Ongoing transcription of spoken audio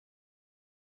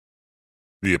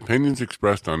The opinions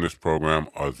expressed on this program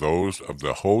are those of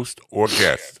the host or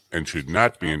guest and should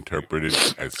not be interpreted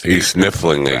as He's statements of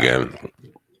sniffling fact. again.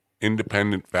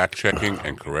 Independent fact-checking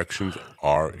and corrections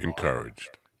are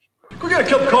encouraged. Can we get a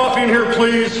cup of coffee in here,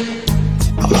 please?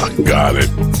 Got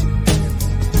it.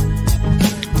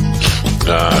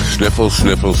 Sniffle,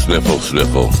 sniffle, sniffle,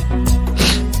 sniffle.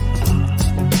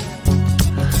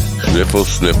 Sniffle,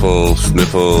 sniffle,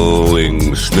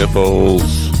 sniffling,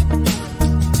 sniffles.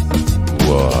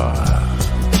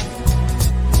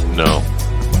 No.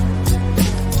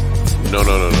 No,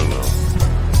 no, no, no, no.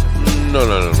 No,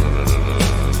 no, no, no, no, no, no,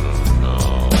 no,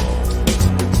 no.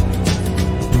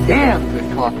 Damn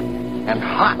good coffee and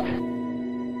hot.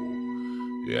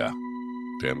 Yeah.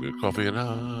 Damn good coffee and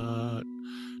hot.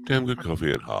 Damn good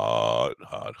coffee and hot,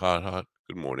 hot, hot, hot.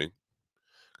 Good morning.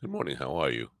 Good morning. How are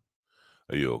you?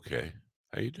 Are you okay?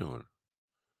 How you doing?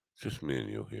 It's just me and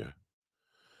you here.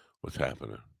 What's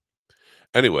happening?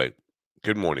 Anyway,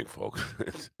 good morning, folks.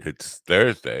 It's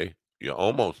Thursday. You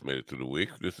almost made it through the week.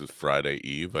 This is Friday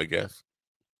Eve, I guess.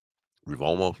 We've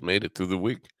almost made it through the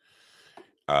week.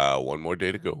 One more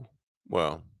day to go.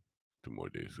 Well, 2 more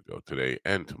days to go. Today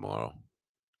and tomorrow.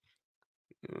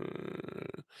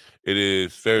 It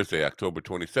is Thursday, October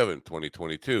 27th,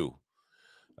 2022.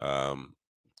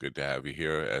 Good to have you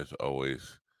here, as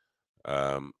always.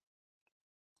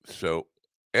 So,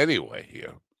 anyway,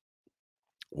 here.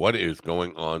 What is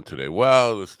going on today?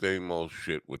 Well, the same old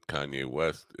shit with Kanye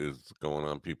West is going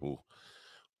on, people.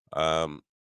 You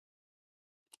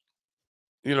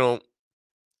know,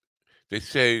 they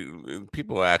say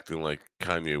people are acting like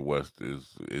Kanye West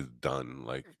is done.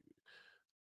 Like,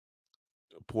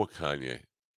 poor Kanye.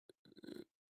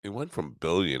 He went from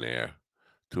billionaire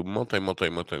to multi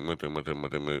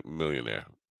millionaire.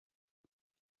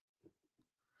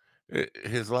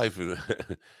 His life is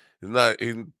not.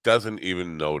 He doesn't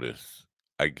even notice.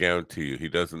 I guarantee you, he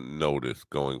doesn't notice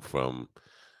going from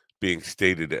being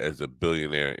stated as a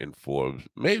billionaire in Forbes,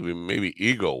 maybe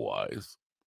ego-wise,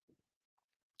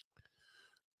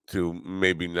 to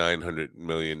maybe $900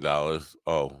 million.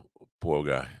 Oh, poor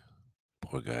guy.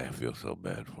 Poor guy. I feel so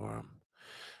bad for him.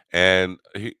 And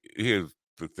here's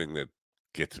the thing that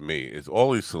gets me is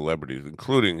all these celebrities,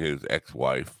 including his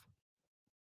ex-wife,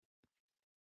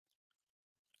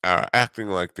 are acting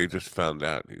like they just found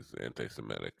out he's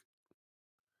anti-Semitic.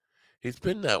 He's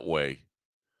been that way.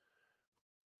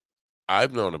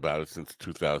 I've known about it since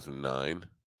 2009.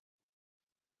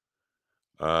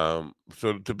 So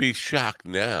to be shocked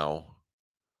now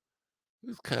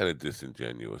is kind of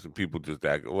disingenuous, and people just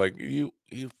act like you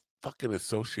fucking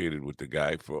associated with the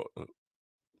guy for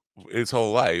his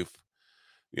whole life.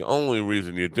 The only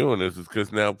reason you're doing this is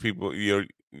because now you're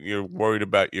worried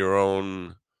about your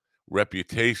own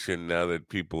reputation now that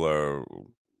people are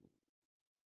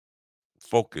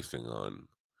focusing on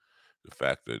the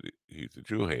fact that he's a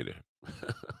Jew hater.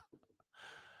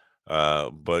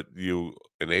 But you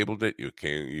enabled it.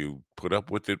 You put up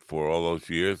with it for all those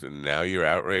years, and now you're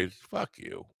outraged. Fuck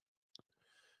you.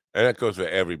 And that goes for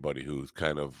everybody who's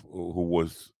who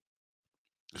was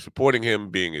supporting him,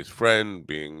 being his friend,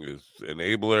 being his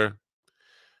enabler,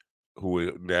 who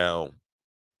is now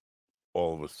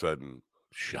all of a sudden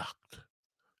shocked.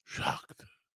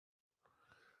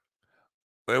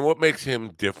 And what makes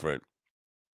him different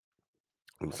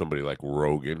from somebody like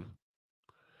Rogan,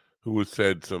 who has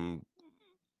said some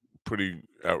pretty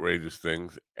outrageous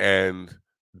things and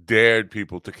dared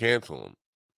people to cancel him?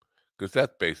 Because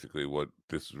that's basically what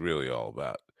this is really all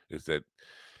about, is that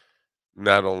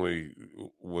not only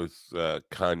was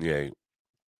Kanye,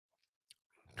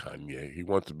 he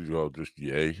wants to be just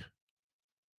yay.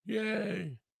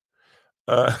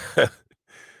 Uh,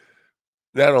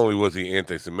 not only was he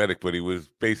anti-Semitic, but he was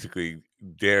basically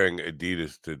daring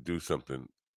Adidas to do something.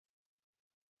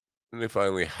 And they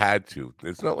finally had to.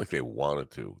 It's not like they wanted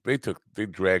to. They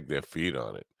dragged their feet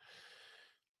on it.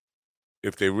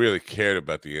 If they really cared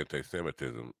about the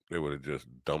anti-Semitism, they would have just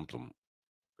dumped him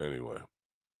anyway.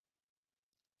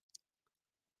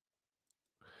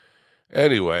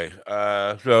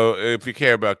 So if you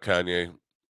care about Kanye,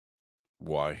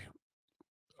 why?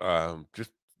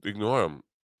 Just ignore him.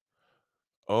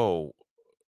 Oh,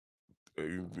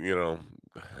 I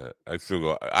still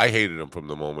go. I hated him from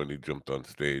the moment he jumped on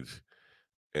stage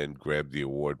and grabbed the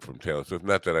award from Taylor Swift.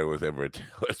 Not that I was ever a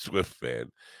Taylor Swift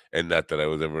fan, and not that I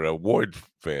was ever an award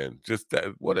fan. Just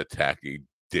that, what a tacky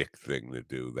dick thing to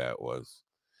do that was.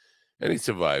 And he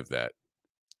survived that.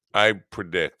 I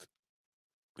predict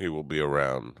he will be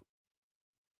around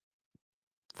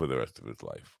for the rest of his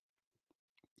life.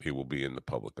 He will be in the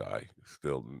public eye.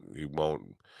 Still, he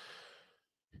won't.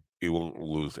 he won't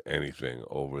lose anything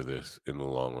over this in the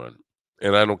long run.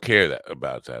 And I don't care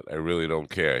about that. I really don't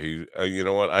care. You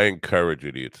know what? I encourage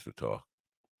idiots to talk.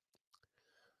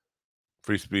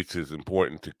 Free speech is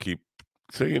important to keep,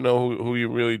 so you know who you're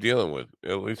really dealing with.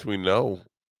 At least we know,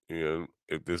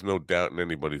 if there's no doubt in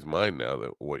anybody's mind now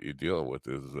that what you're dealing with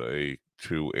is a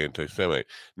true anti-Semite.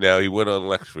 Now, he went on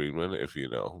Lex Friedman, if you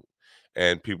know,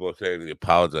 and people are saying he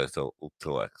apologized to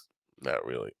Lex. Not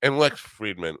really. And Lex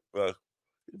Friedman,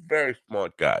 very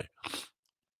smart guy.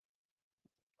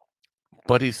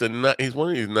 But he's one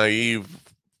of these naive,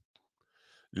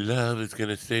 love is going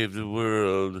to save the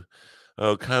world.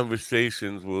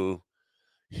 Conversations will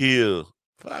heal.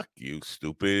 Fuck you,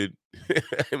 stupid.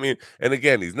 I mean, and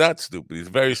again, he's not stupid. He's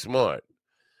very smart.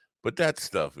 But that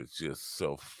stuff is just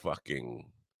so fucking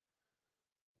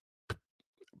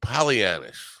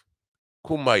Pollyannish.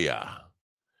 Kumbaya.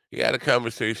 He had a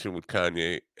conversation with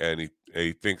Kanye, and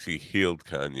he thinks he healed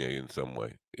Kanye in some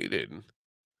way. He didn't.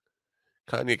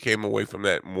 Kanye came away from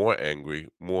that more angry,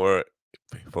 more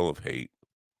full of hate.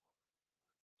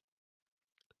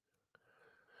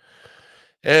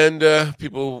 And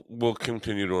people will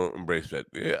continue to embrace that.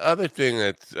 The other thing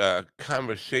that's a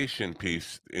conversation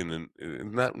piece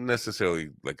not necessarily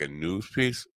like a news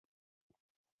piece.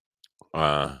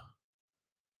 Oh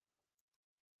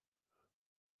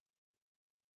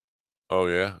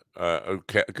yeah.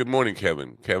 Okay. Good morning,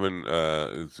 Kevin. Kevin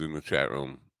is in the chat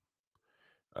room.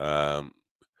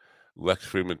 Lex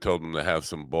Friedman told him to have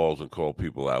some balls and call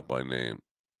people out by name.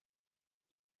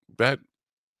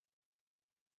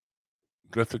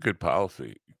 That's a good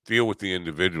policy. Deal with the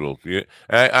individuals. Yeah,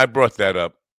 I brought that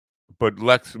up, but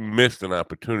Lex missed an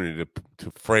opportunity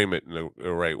to frame it in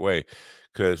the right way,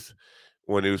 because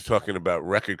when he was talking about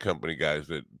record company guys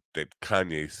that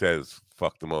Kanye says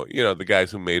fucked him over, the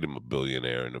guys who made him a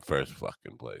billionaire in the first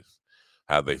fucking place,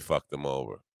 how they fucked him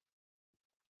over.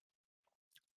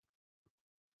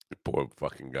 The poor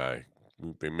fucking guy.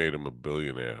 They made him a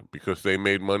billionaire because they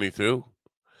made money too.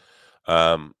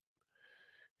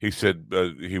 He said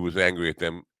he was angry at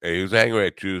them. He was angry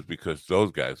at Jews because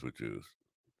those guys were Jews.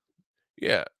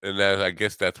 Yeah, and I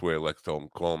guess that's where Lex told him,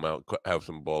 call him out, have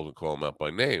some balls and call him out by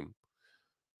name.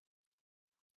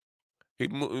 He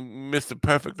missed a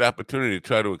perfect opportunity to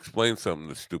try to explain something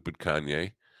to stupid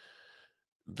Kanye.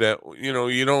 That,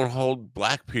 you don't hold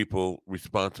black people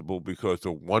responsible because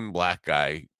the one black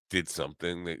guy did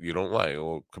something that you don't like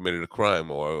or committed a crime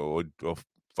or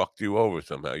fucked you over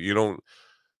somehow. You don't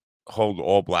hold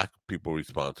all black people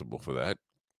responsible for that.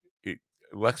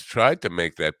 Lex tried to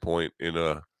make that point he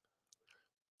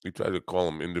tried to call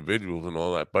them individuals and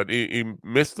all that, but he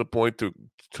missed the point to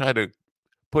try to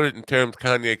put it in terms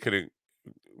Kanye could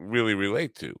really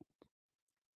relate to.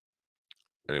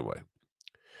 Anyway,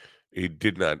 he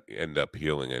did not end up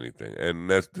healing anything, and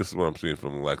this is what I'm seeing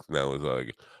from Lex now is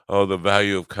like, oh, the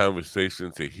value of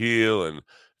conversation to heal, and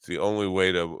it's the only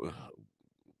way to.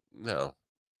 No,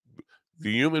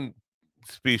 the human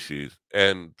species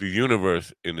and the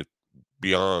universe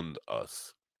beyond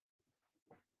us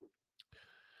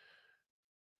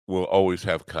will always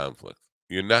have conflict.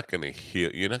 You're not going to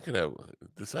heal. You're not going to have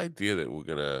this idea that we're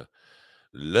going to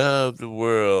love the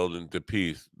world into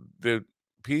peace.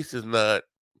 Peace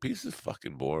is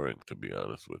fucking boring, to be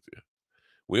honest with you.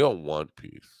 We all want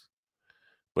peace.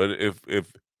 But if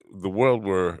the world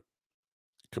were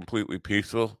completely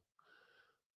peaceful,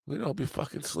 we'd all be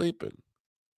fucking sleeping.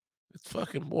 It's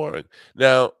fucking boring.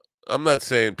 Now, I'm not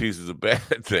saying peace is a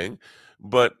bad thing,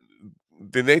 but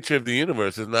the nature of the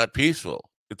universe is not peaceful.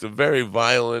 It's a very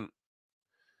violent,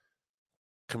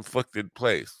 conflicted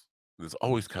place. There's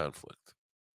always conflict.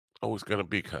 Always going to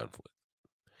be conflict.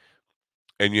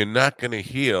 And you're not going to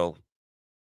heal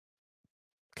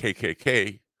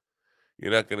KKK.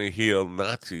 You're not going to heal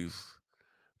Nazis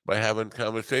by having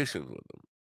conversations with them.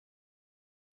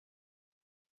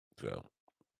 So,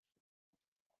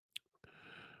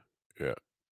 yeah.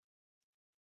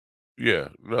 Yeah,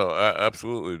 no,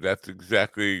 absolutely. That's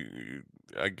exactly,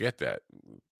 I get that.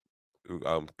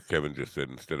 Kevin just said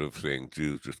instead of saying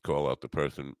Jews, just call out the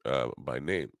person by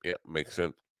name. Yeah, makes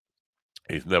sense.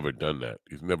 He's never done that.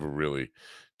 He's never really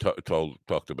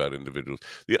talked about individuals.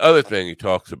 The other thing he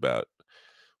talks about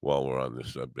while we're on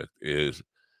this subject is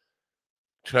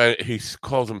he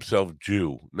calls himself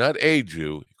Jew, not a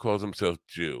Jew. He calls himself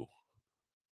Jew,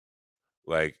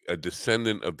 like a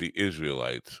descendant of the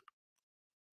Israelites.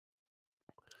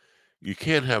 You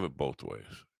can't have it both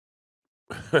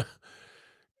ways.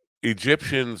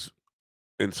 Egyptians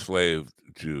enslaved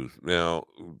Jews. Now,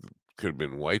 could have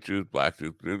been white Jews, black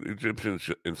Jews. Egyptians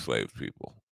enslaved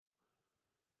people.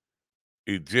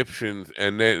 Egyptians,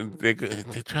 and they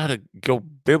try to go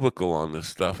biblical on this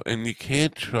stuff, and you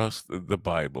can't trust the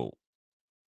Bible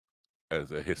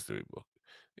as a history book.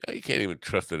 You can't even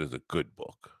trust it as a good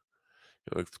book.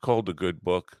 It's called a good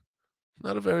book.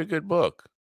 Not a very good book.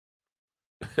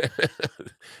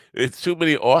 It's too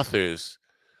many authors,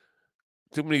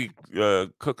 too many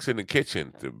cooks in the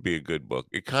kitchen to be a good book.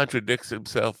 It contradicts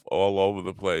itself all over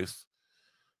the place.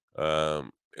 There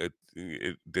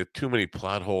are too many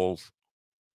plot holes.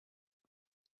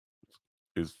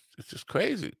 It's just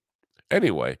crazy.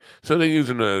 Anyway, so they're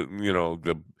using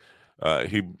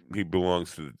he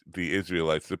belongs to the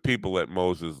Israelites, the people that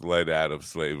Moses led out of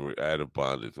slavery, out of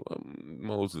bondage. Well,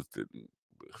 Moses didn't.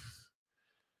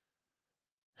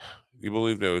 You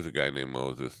believe there was a guy named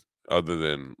Moses, other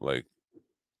than like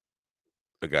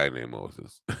a guy named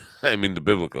Moses? I mean, the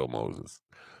biblical Moses.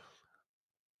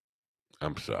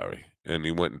 I'm sorry. And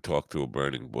he went and talked to a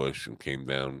burning bush and came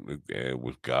down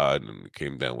with God and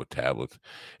came down with tablets.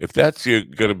 If that's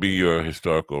going to be your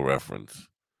historical reference,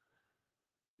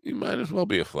 you might as well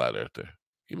be a flat earther.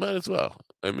 You might as well.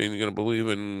 I mean, you're going to believe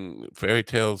in fairy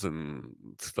tales and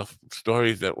stuff,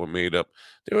 stories that were made up.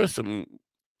 There are some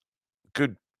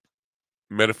good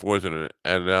metaphors and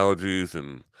analogies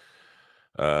and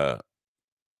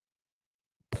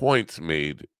points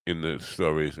made in the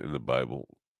stories in the Bible.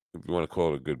 If you want to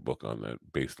call it a good book on that,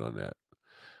 based on that.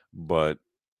 But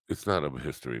it's not a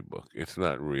history book. It's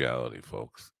not reality,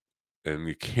 folks. And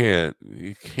you can't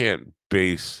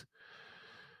base.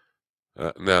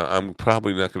 Now, I'm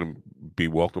probably not going to be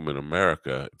welcome in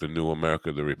America, the new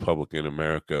America, the Republican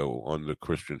America, under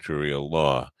Christian Sharia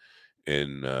law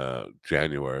in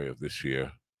January of this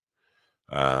year,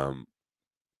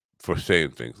 for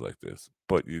saying things like this.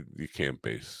 But you can't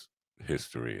base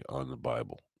history on the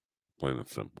Bible, plain and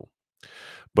simple.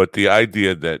 But the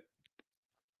idea that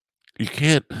you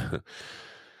can't.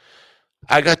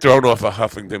 I got thrown off a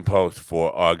Huffington Post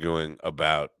for arguing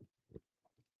about.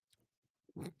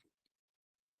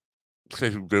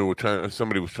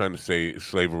 Somebody was trying to say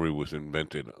slavery was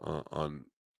invented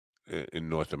in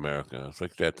North America. I was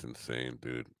like, that's insane,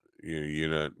 dude. You're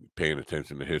not paying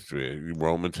attention to history.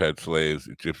 Romans had slaves,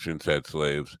 Egyptians had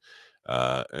slaves.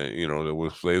 And, there were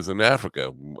slaves in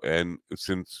Africa, and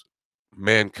since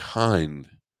mankind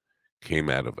came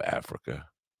out of Africa,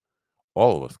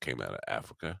 all of us came out of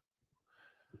Africa,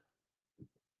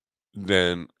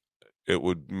 then it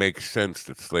would make sense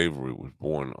that slavery was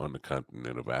born on the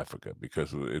continent of Africa,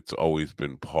 because it's always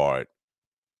been part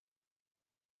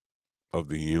of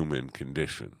the human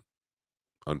condition,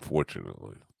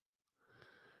 unfortunately.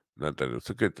 Not that it's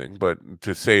a good thing, but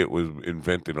to say it was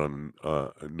invented on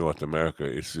North America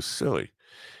is just silly.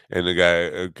 And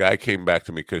a guy came back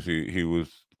to me because he was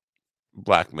a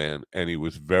black man, and he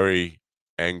was very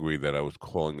angry that I was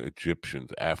calling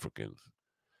Egyptians Africans.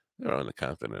 They're on the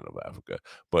continent of Africa.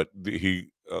 But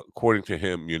according to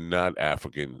him, you're not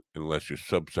African unless you're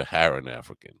sub-Saharan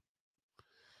African.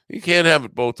 You can't have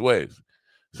it both ways.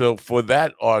 So for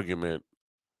that argument,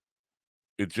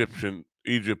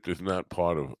 Egypt is not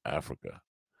part of Africa.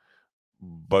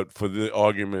 But for the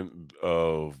argument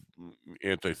of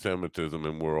anti-Semitism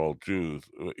and we're all Jews,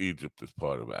 Egypt is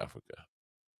part of Africa.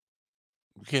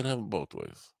 You can't have it both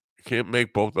ways. You can't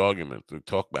make both arguments and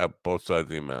talk about both sides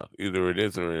of your mouth. Either it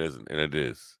is or it isn't, and it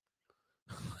is.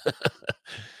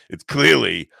 It's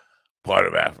clearly part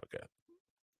of Africa.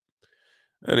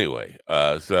 Anyway,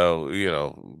 so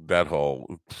that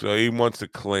whole. So he wants to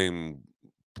claim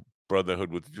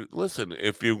brotherhood with. Listen,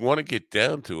 if you want to get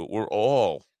down to it, we're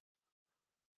all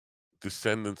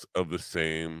descendants of the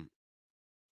same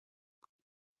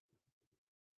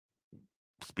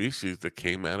species that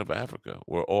came out of Africa.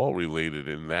 We're all related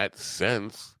in that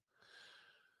sense.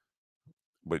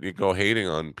 But you go hating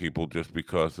on people just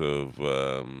because of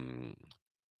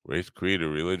race, creed, or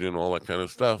religion, all that kind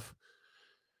of stuff.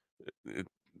 It's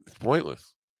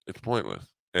pointless. It's pointless.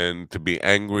 And to be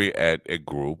angry at a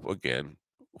group, again,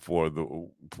 for the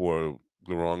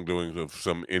wrongdoings of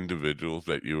some individuals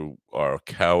that you are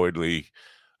cowardly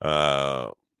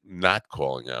not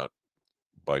calling out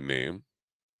by name,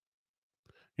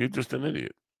 you're just an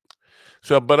idiot.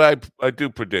 So, but I do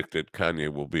predict that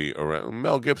Kanye will be around.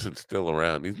 Mel Gibson's still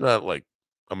around. He's not like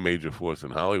a major force in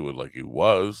Hollywood like he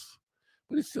was,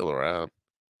 but he's still around.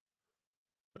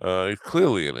 He's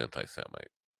clearly an anti-Semite,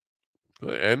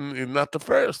 and he's not the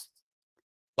first.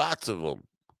 Lots of them.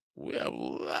 We have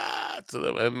lots of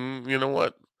them, and you know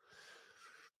what?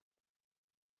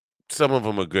 Some of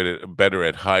them are better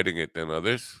at hiding it than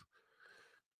others.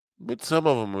 But some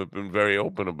of them have been very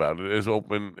open about it, as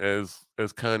open as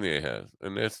Kanye has,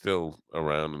 and they're still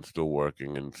around and still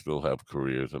working and still have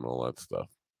careers and all that stuff.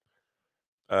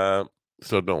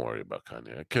 So don't worry about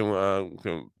Kanye.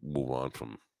 Can move on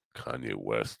from Kanye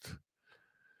West.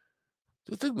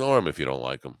 Just ignore him if you don't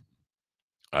like him.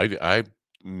 I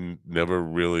never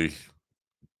really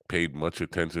paid much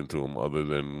attention to him other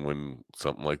than when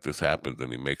something like this happens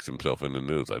and he makes himself in the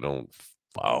news. I don't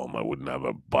follow him. I would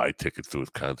never buy tickets to his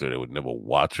concert. I would never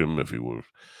watch him if he was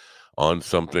on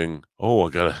something. Oh, I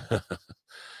gotta.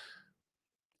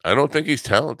 I don't think he's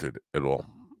talented at all.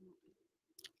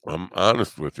 I'm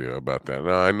honest with you about that.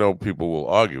 Now, I know people will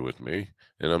argue with me,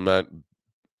 and I'm not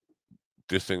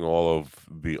dissing all of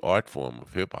the art form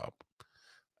of hip hop.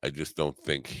 I just don't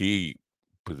think he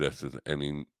possesses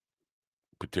any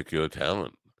particular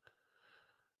talent.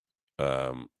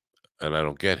 And I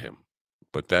don't get him.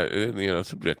 But that,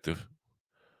 subjective.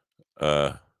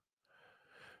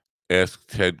 Ask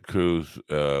Ted Cruz,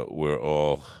 we're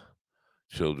all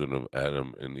children of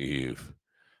Adam and Eve.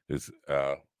 Is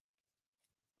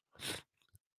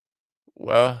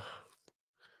well,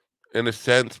 in a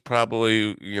sense,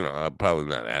 probably, probably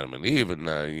not Adam and Eve, and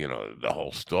the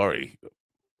whole story.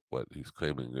 What he's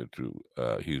claiming a Jew,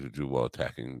 he's a Jew while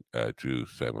attacking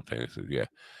Jews simultaneously. Yeah,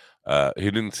 he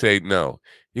didn't say no.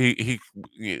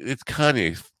 It's Kanye.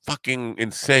 He's fucking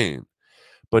insane,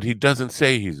 but he doesn't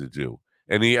say he's a Jew.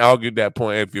 And he argued that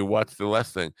point. If you watch the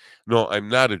last thing, no, I'm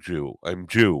not a Jew. I'm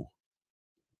Jew.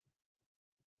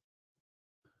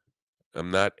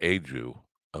 I'm not a Jew.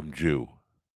 I'm Jew.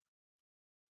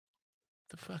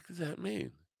 The fuck does that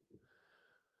mean?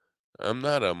 I'm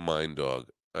not a mind dog.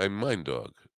 I'm mind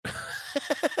dog.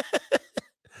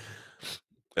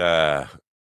 Yeah.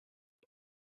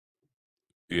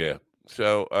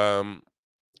 So,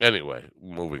 anyway,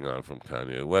 moving on from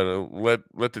Kanye.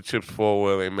 Let the chips fall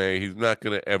where they may. He's not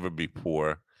going to ever be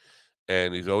poor,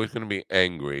 and he's always going to be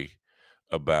angry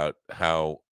about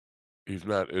how he's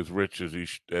not as rich as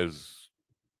as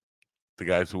the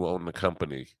guys who own the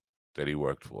company that he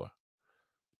worked for.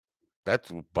 That's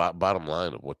the bottom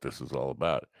line of what this is all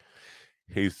about.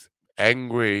 He's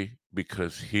angry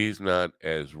because he's not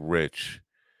as rich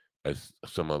as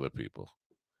some other people.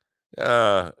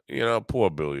 Poor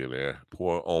billionaire,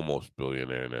 poor almost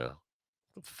billionaire now.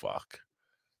 The fuck.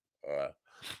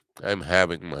 I'm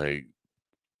having my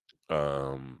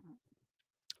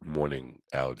morning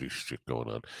allergy shit going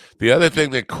on. The other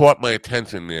thing that caught my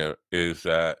attention there is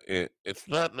it's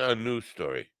not a news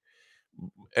story,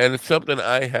 and it's something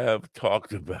I have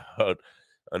talked about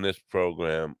on this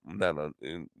program. Not on,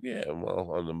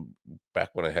 on the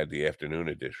back when I had the afternoon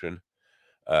edition.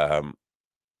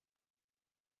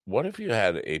 What if you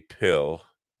had a pill?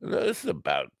 This is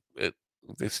about it.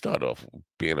 They start off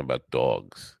being about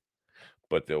dogs,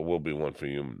 but there will be one for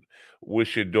humans.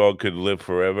 Wish your dog could live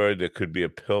forever. There could be a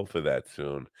pill for that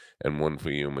soon, and one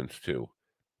for humans too.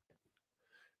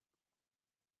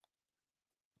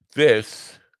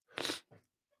 This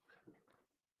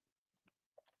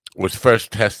was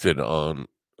first tested on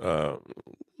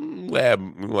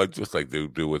lab, just like they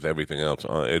do with everything else.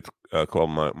 It's called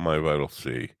My Vital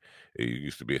C. It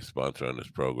used to be a sponsor on this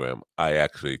program. I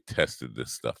actually tested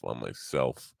this stuff on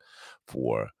myself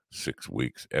for 6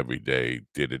 weeks every day.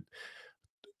 Did it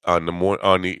on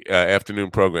the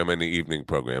afternoon program and the evening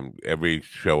program. Every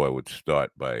show I would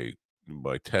start by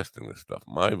testing this stuff.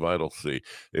 My Vital C.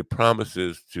 It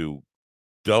promises to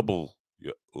double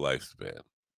your lifespan.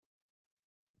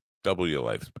 Double your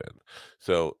lifespan.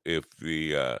 So if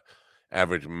the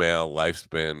average male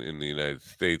lifespan in the United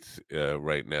States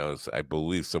right now is, I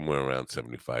believe, somewhere around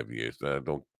 75 years.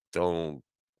 Don't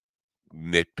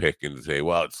nitpick and say,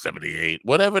 well, it's 78.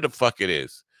 Whatever the fuck it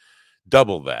is,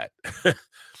 double that.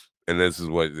 And this is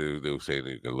what they were saying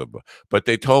that you can live by. But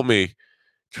they told me,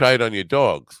 try it on your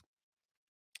dogs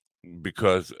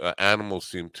because animals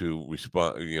seem to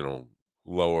respond,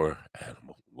 lower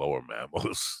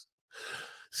mammals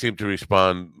seem to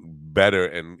respond better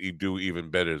and do even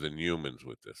better than humans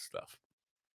with this stuff.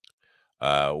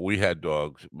 We had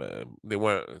dogs. They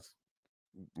weren't.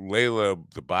 Layla,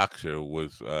 the boxer,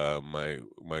 was my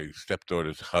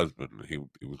stepdaughter's husband. He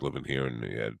was living here and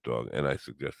he had a dog, and I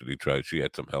suggested he try. She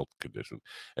had some health condition,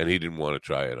 and he didn't want to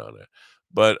try it on her.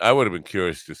 But I would have been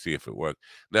curious to see if it worked.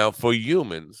 Now, for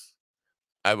humans,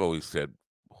 I've always said,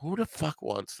 who the fuck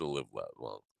wants to live that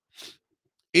long?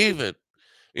 Even,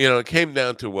 it came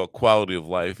down to, quality of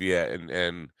life, yeah,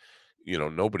 and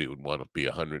nobody would want to be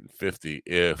 150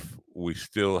 if we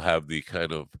still have the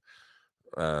kind of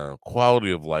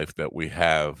quality of life that we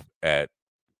have at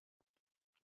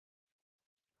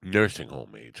nursing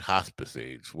home age, hospice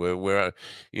age, where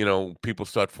people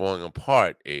start falling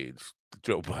apart age,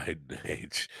 Joe Biden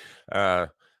age,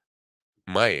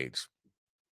 my age.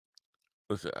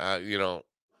 Listen,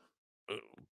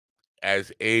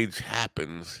 as age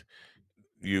happens,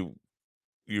 you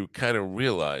you kind of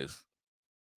realize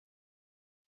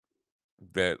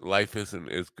that life isn't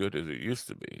as good as it used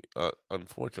to be.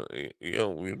 Unfortunately,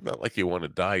 it's not like you want to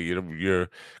die. Your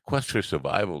quest for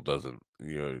survival doesn't.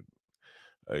 Your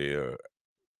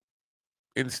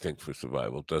instinct for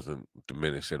survival doesn't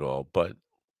diminish at all. But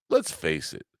let's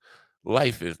face it,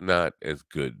 life is not as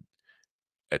good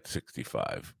at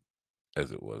 65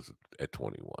 as it was at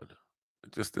 21.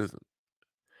 It just isn't.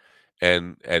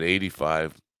 And at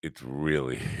 85, it's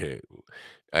really,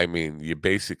 I mean, you're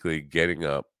basically getting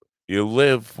up. You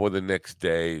live for the next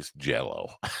day's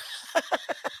jello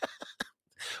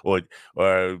or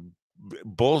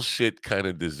bullshit kind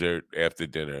of dessert after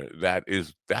dinner. That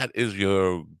is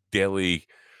your daily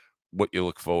what you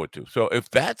look forward to. So if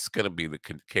that's going to be the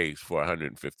case for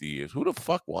 150 years, who the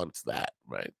fuck wants that,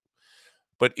 right?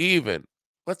 But even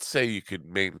let's say you could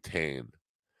maintain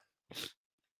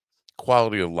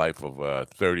quality of life of a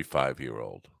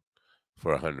 35-year-old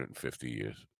for 150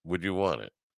 years. Would you want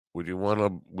it? Would you want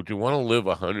to live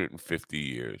 150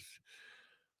 years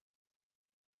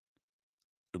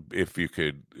if you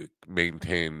could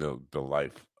maintain the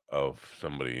life of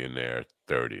somebody in their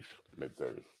 30s, mid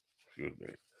 30s? Excuse me.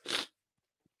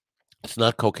 It's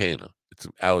not cocaine. It's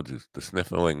allergies. The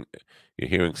sniffling, you're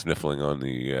hearing sniffling on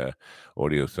the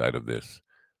audio side of this.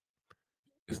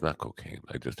 It's not cocaine.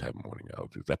 I just have morning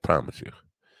allergies. I promise you.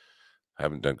 I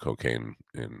haven't done cocaine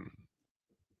in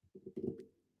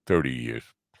 30 years.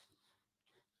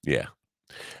 Yeah.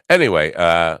 Anyway,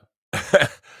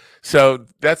 so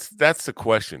that's the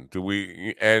question. Do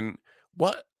we and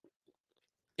what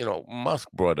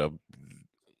Musk brought up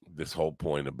this whole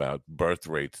point about birth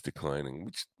rates declining,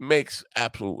 which makes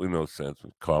absolutely no sense.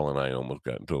 Carl and I almost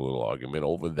got into a little argument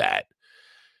over that.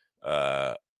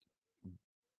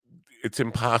 It's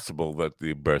impossible that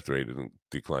the birth rate isn't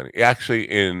declining. Actually,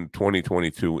 in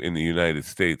 2022 in the United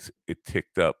States, it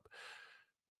ticked up.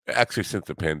 Actually, since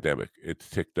the pandemic, it's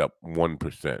ticked up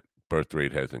 1%. Birth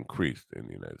rate has increased in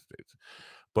the United States.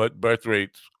 But birth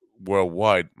rates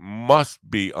worldwide must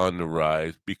be on the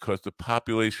rise because the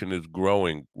population is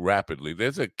growing rapidly.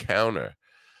 There's a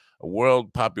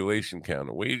world population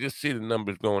counter, where you just see the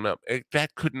numbers going up.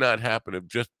 That could not happen if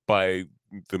just by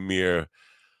the mere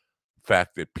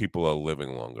fact that people are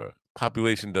living longer.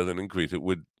 Population doesn't increase. It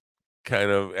would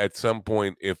kind of, at some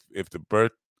point, if the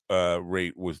birth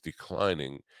rate was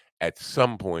declining, at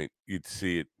some point you'd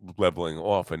see it leveling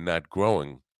off and not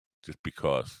growing just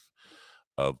because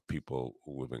of people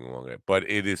living longer. But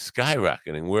it is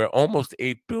skyrocketing. We're almost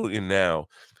 8 billion now,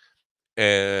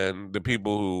 and the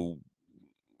people who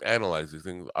analyze these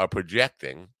things are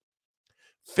projecting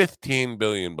 15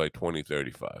 billion by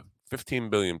 2035. 15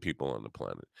 billion people on the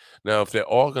planet. Now, if they're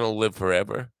all going to live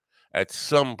forever, at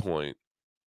some point,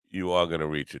 you are going to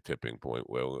reach a tipping point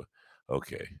where,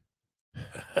 okay,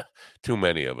 too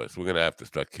many of us. We're going to have to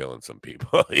start killing some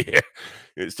people here.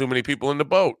 There's too many people in the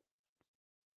boat.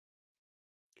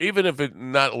 Even if it's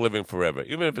not living forever,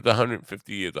 even if it's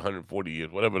 150 years, 140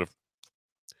 years, whatever,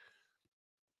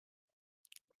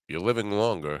 you're living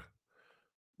longer,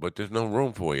 but there's no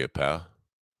room for you, pal.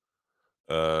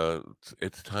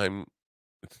 It's time.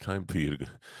 It's time for you to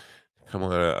come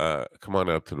on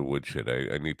out to the woodshed.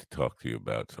 I need to talk to you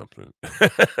about something.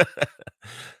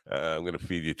 I'm going to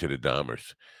feed you to the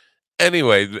Dahmers.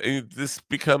 Anyway, this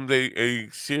becomes a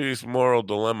serious moral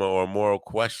dilemma or moral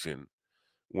question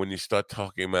when you start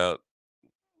talking about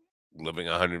living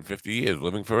 150 years,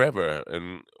 living forever,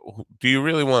 and do you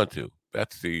really want to?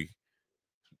 That's the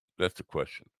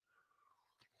question.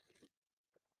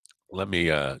 Let me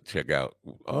check out.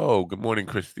 Oh, good morning,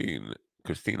 Christina.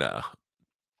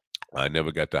 I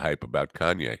never got the hype about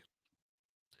Kanye.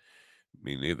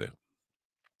 Me neither.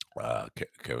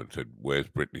 Kevin said, "Where's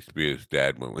Britney Spears'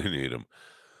 dad when we need him?"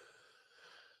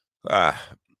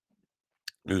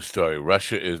 News story: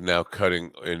 Russia is now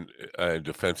cutting in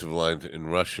defensive lines in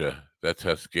Russia. That's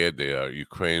how scared they are.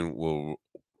 Ukraine will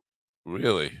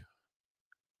really.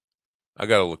 I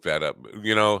got to look that up.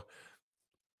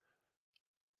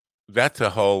 That's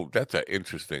an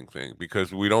interesting thing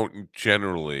because we don't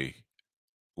generally.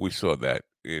 We saw that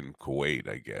in Kuwait,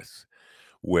 I guess,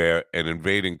 where an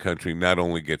invading country not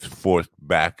only gets forced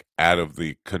back out of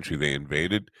the country they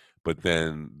invaded, but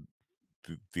then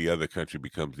the other country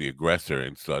becomes the aggressor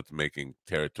and starts making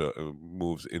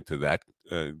moves into that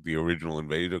the original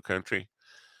invader country.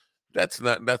 That's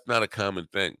not a common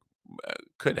thing.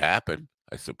 Could happen.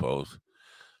 I suppose.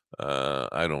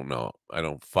 I don't know. I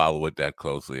don't follow it that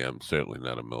closely. I'm certainly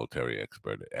not a military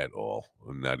expert at all.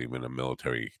 I'm not even a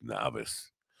military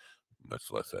novice,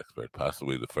 much less expert.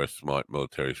 Possibly the first smart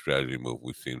military strategy move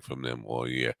we've seen from them all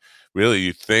year. Really,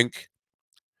 you think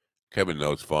Kevin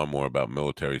knows far more about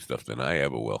military stuff than I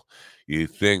ever will. You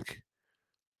think,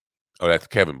 oh, that's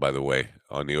Kevin, by the way.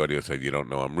 On the audio side, you don't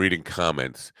know. I'm reading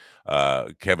comments.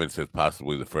 Kevin says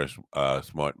possibly the first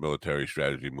smart military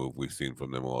strategy move we've seen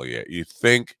from them all year. You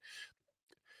think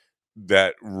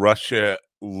that Russia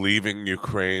leaving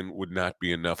Ukraine would not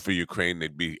be enough for Ukraine?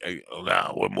 They'd be, oh,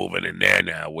 no, we're moving in there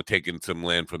now. We're taking some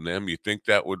land from them. You think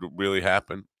that would really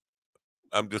happen?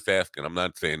 I'm just asking. I'm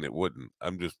not saying it wouldn't.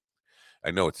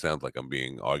 I know it sounds like I'm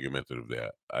being argumentative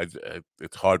there.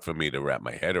 It's hard for me to wrap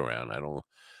my head around.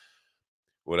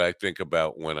 What I think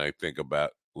about when I think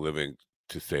about living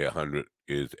to say 100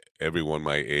 is everyone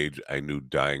my age I knew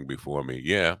dying before me.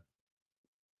 Yeah.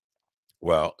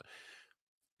 Well,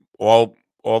 all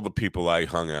the people I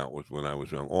hung out with when I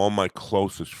was young, all my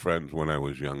closest friends when I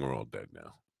was young are all dead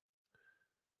now.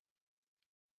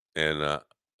 And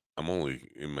I'm only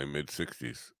in my mid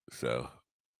 60s, so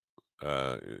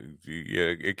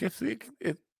yeah,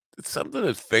 it's something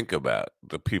to think about.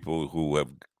 The people who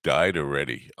have died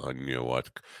already on your watch.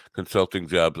 Consulting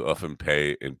jobs often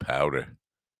pay in powder.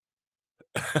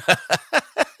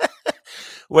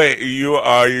 Wait,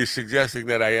 are you suggesting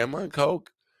that I am on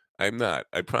coke? I'm not.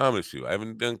 I promise you. I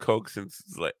haven't done coke since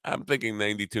I'm thinking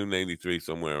 92, 93,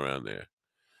 somewhere around there.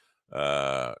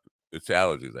 It's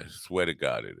allergies. I swear to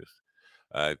God it is.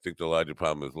 I think the larger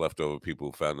problem is leftover people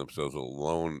who found themselves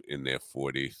alone in their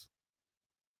 40s.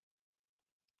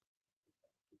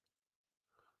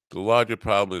 The larger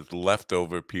problem is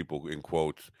leftover people, in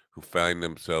quotes, who find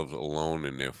themselves alone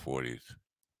in their 40s.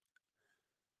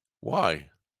 Why?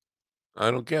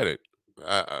 I don't get it.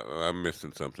 I'm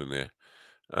missing something there.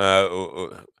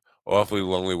 Awfully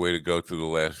lonely way to go through the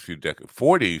last few decades.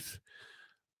 40s?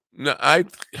 No,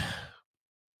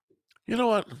 you know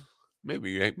what?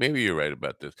 Maybe you're right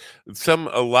about this.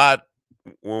 A lot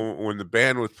when the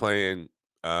band was playing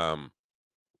the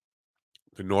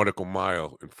Nautical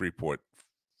Mile in Freeport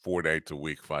 4 nights a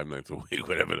week, 5 nights a week,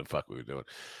 whatever the fuck we were doing.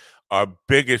 Our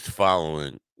biggest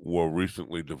following were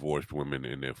recently divorced women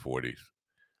in their 40s.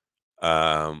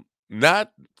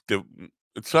 Not the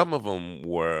Some of them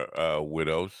were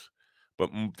widows, but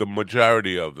the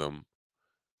majority of them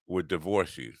were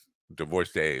divorcees,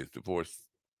 divorced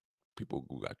people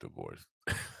who got divorced.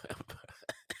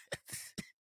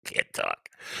 Can't talk.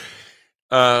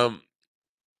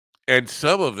 And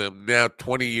some of them now,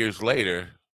 20 years later,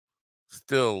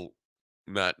 still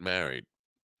not married.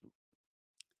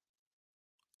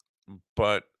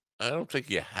 But I don't think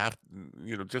you have,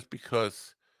 just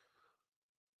because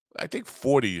I think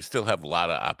 40, you still have a lot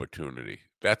of opportunity.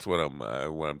 That's what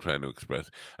I'm trying to express.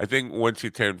 I think once you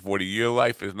turn 40, your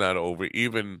life is not over.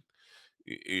 Even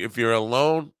if you're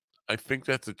alone, I think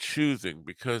that's a choosing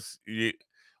because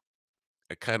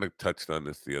I kind of touched on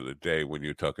this the other day when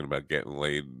you're talking about getting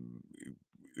laid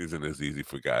isn't as easy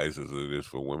for guys as it is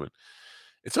for women.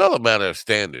 It's all a matter of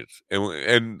standards.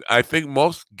 And I think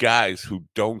most guys who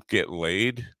don't get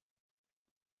laid,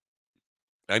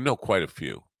 I know quite a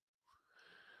few.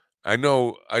 I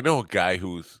know a guy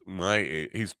who's my age.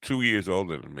 He's 2 years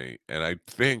older than me, and I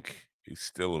think he's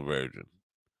still a virgin.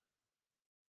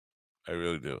 I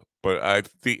really do. But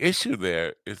the issue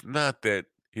there is not that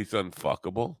he's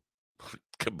unfuckable,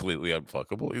 completely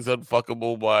unfuckable. He's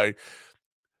unfuckable by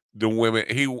the women.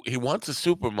 He wants a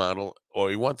supermodel,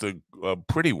 or he wants a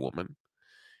pretty woman.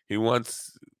 He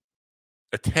wants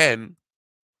a 10,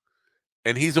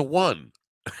 and he's a 1.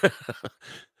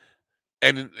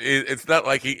 And it's not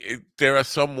like there are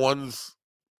some ones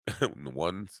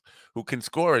who can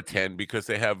score a 10 because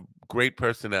they have great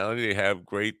personality, they have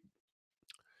great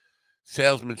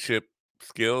salesmanship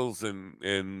skills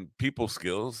and people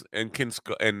skills, and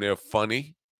and they're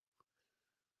funny.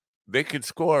 They can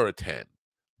score a 10.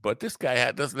 But this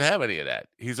guy doesn't have any of that.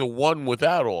 He's a 1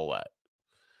 without all that.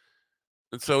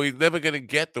 And so he's never going to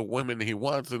get the women he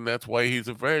wants, and that's why he's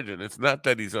a virgin. It's not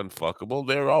that he's unfuckable.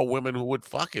 There are women who would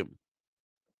fuck him.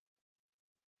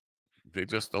 They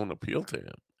just don't appeal to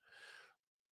him.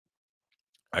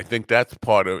 I think that's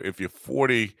part of, if you're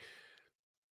 40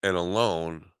 and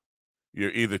alone,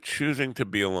 you're either choosing to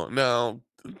be alone. Now,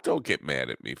 don't get mad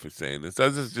at me for saying this.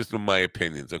 This is just my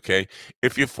opinions, okay?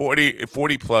 If you're 40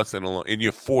 plus and alone, in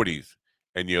your 40s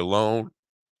and you're alone,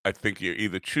 I think you're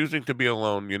either choosing to be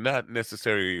alone. You're not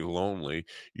necessarily lonely.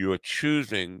 You are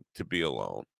choosing to be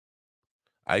alone.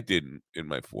 I didn't in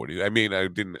my 40s. I mean, I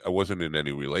wasn't in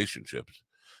any relationships.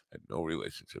 Had no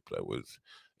relationships. I was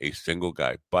a single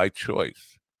guy by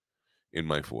choice in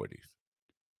my 40s.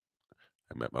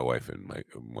 I met my wife when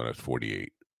I was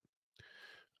 48.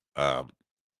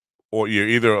 Or you're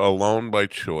either alone by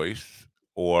choice,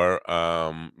 or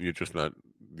you're just not.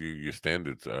 Your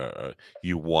standards are.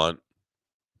 You want.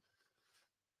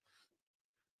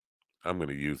 I'm going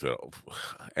to use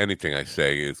anything I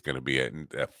say is going to be a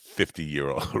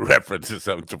 50-year-old reference or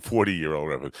something to 40-year-old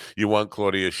reference. You want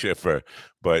Claudia Schiffer,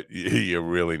 but you're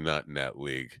really not in that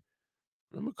league.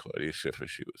 Remember Claudia Schiffer?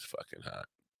 She was fucking hot.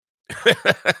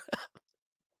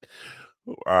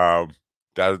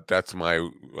 That's my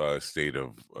state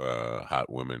of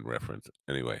hot women reference.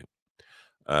 Anyway,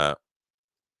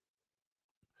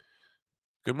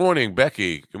 good morning,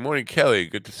 Becky. Good morning, Kelly.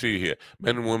 Good to see you here.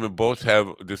 Men and women both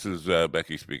have. This is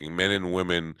Becky speaking. Men and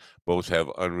women both have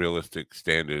unrealistic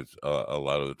standards a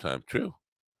lot of the time. True,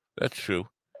 that's true.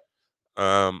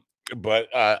 But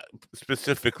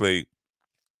specifically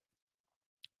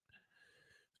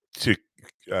to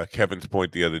Kevin's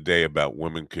point the other day about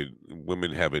women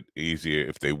have it easier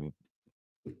if they.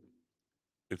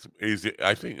 It's easy.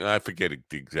 I think I forget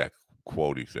the exact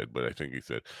quote he said, but I think he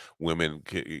said women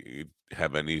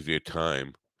have an easier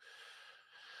time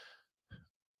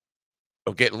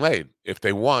of getting laid if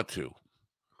they want to.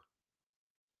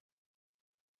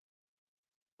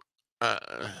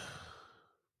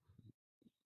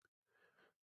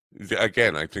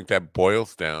 Again, I think that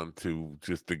boils down to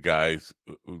just the guys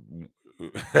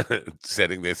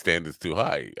setting their standards too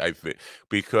high. I think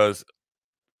because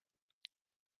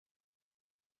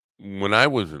when I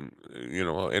was in,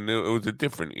 and it was a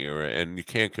different era, and you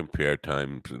can't compare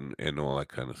times and all that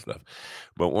kind of stuff.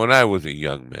 But when I was a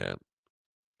young man,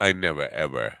 I never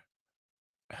ever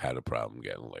had a problem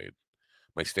getting laid.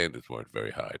 My standards weren't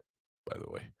very high, by the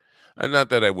way. And not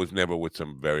that I was never with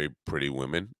some very pretty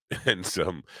women and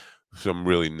some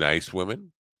really nice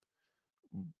women,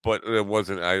 but it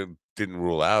wasn't. I didn't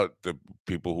rule out the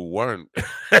people who weren't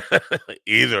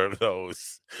either of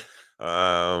those.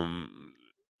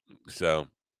 So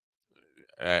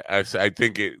I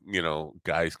think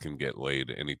guys can get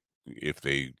laid if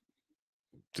they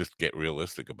just get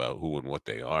realistic about who and what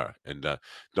they are, and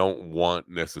don't want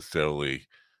necessarily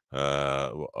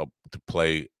to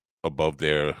play above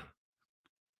their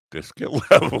skill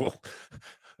level.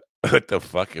 What the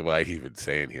fuck am I even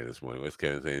saying here this morning? What's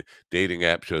Kevin saying? Dating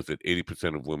app shows that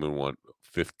 80% of women want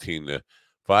 5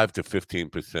 to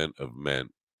 15% of men.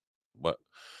 But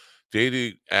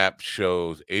dating app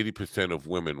shows 80% of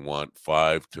women want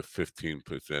 5 to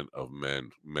 15% of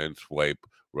men. Men swipe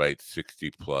right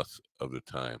 60 plus of the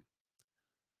time.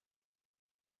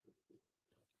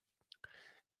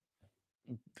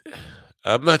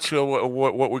 I'm not sure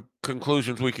what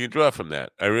conclusions we can draw from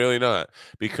that. I really not,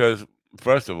 because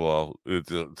first of all,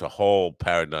 it's a whole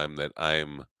paradigm that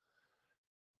I'm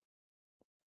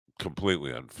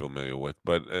completely unfamiliar with.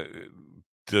 But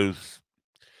does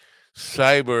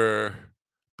cyber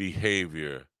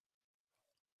behavior,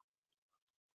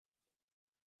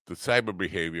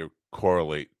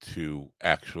 correlate to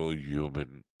actual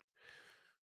human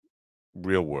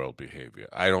real world behavior?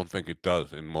 I don't think it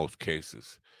does in most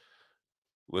cases.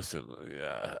 Listen,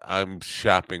 I'm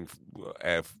shopping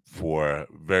for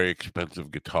very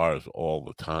expensive guitars all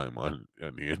the time on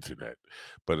the internet,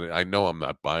 but I know I'm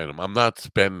not buying them. I'm not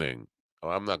spending.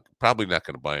 I'm probably not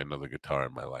going to buy another guitar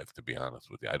in my life, to be honest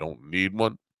with you. I don't need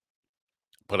one,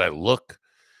 but I look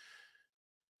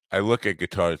at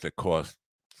guitars that cost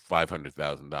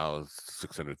 $500,000,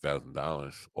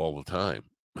 $600,000 all the time.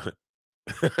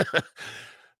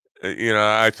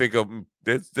 I think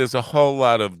there's a whole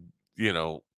lot of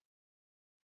a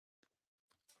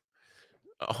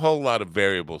whole lot of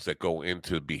variables that go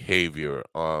into behavior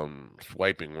on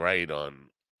swiping right on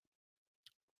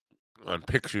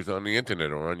pictures on the internet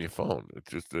or on your phone.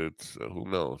 It's who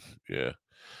knows? Yeah.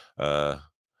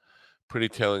 Pretty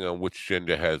telling on which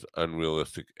gender has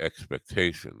unrealistic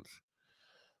expectations.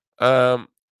 You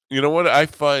know what I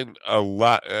find a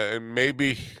lot, and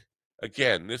maybe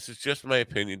again, this is just my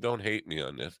opinion. Don't hate me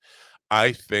on this.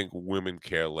 I think women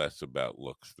care less about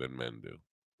looks than men do.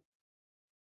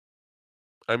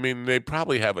 I mean, they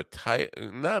probably have a tight.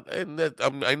 Not, and that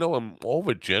I know I'm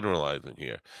overgeneralizing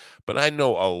here, but I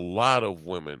know a lot of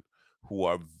women who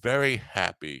are very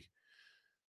happy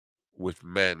with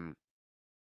men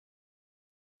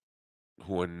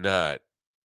who are not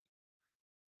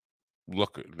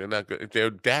looking. They're not good. They're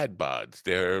dad bods.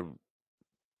 They're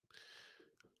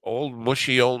old,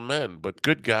 mushy old men, but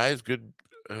good guys. Good.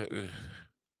 Do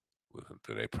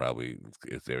they probably?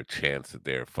 Is there a chance that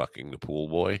they're fucking the pool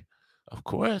boy? Of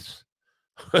course.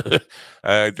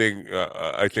 I think.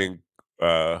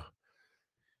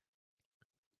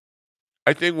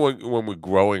 I think when we're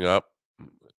growing up,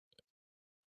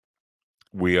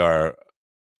 we are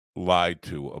lied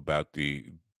to about the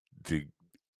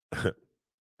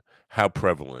how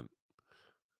prevalent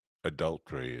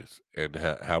adultery is and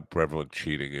how prevalent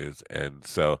cheating is. And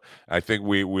so I think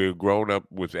we're grown up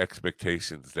with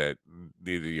expectations that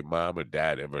neither your mom or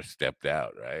dad ever stepped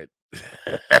out, right?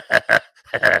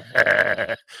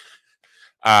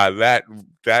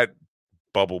 That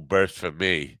bubble burst for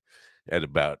me at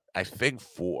about, I think,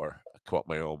 4. I caught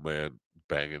my old man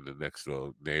banging the next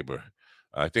door neighbor.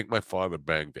 I think my father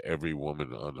banged every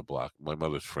woman on the block, my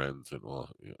mother's friends and all.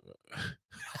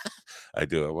 I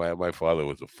do. My father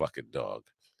was a fucking dog.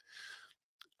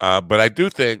 But I do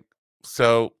think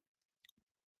so.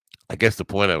 I guess the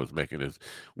point I was making is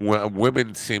when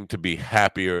women seem to be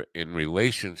happier in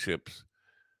relationships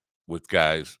with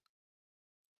guys,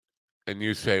 and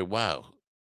you say, "Wow,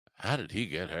 how did he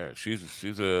get her?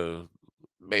 She's a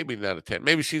maybe not a 10,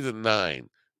 maybe she's a 9,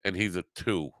 and he's a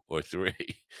 2 or 3,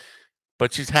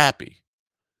 but she's happy.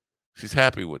 She's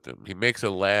happy with him. He makes her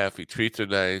laugh. He treats her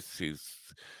nice.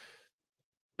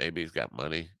 Maybe he's got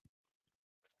money.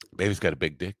 Maybe he's got a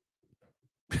big dick."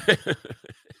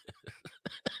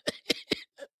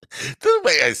 The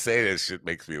way I say this shit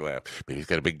makes me laugh. Maybe he's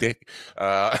got a big dick.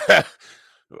 It's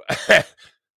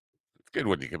good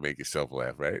when you can make yourself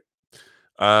laugh, right?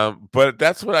 But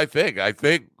that's what I think. I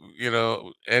think,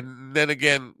 and then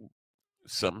again,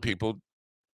 some people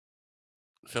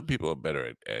are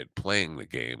better at playing the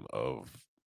game of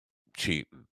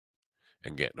cheating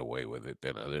and getting away with it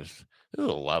than others. There's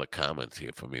a lot of comments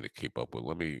here for me to keep up with.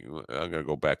 I'm gonna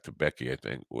go back to Becky, I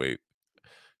think. Wait,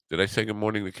 did I say good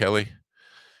morning to Kelly?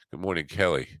 Good morning,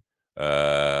 Kelly.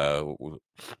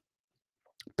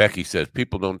 Becky says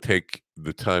people don't take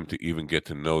the time to even get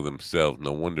to know themselves.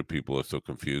 No wonder people are so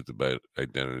confused about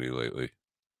identity lately.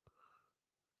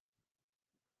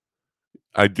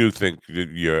 I do think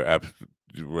that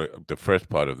the first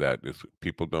part of that is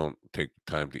people don't take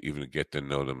time to even get to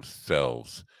know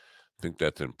themselves. I think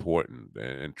that's important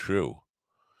and true.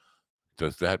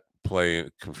 Does that play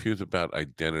confused about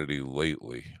identity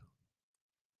lately?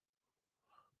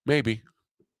 Maybe.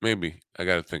 I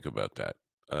got to think about that.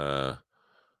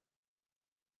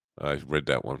 I read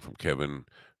that one from Kevin.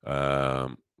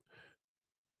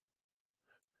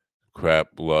 Crap,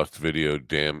 lost video,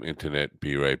 damn internet,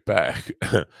 be right back.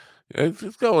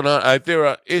 It's going on. There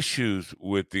are issues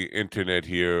with the internet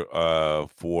here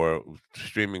for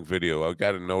streaming video. I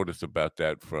got a notice about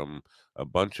that from a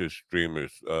bunch of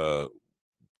streamers.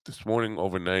 This morning,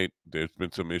 overnight, there's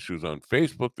been some issues on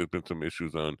Facebook. There's been some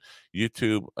issues on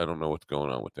YouTube. I don't know what's going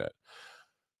on with that.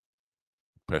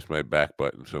 Press my back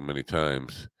button so many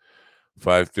times.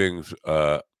 5 things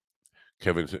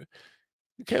Kevin said.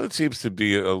 Kevin seems to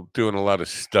be doing a lot of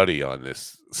study on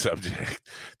this subject.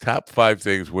 Top 5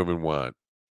 things women want.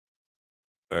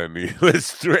 And he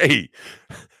lists 3.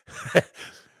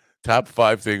 Top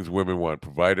 5 things women want: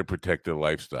 provider, protector,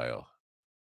 lifestyle.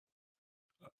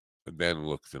 And then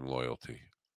looks and loyalty.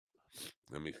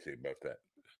 Let me see about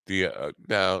that.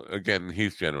 Now, again,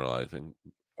 he's generalizing.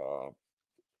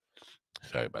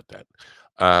 Sorry about that.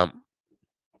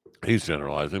 He's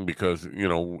generalizing because,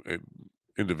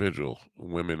 individual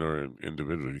women are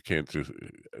individual. You can't just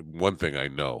one thing I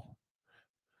know.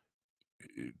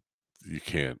 You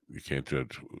can't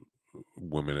judge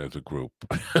women as a group.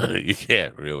 You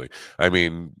can't really. I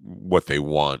mean, what they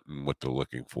want and what they're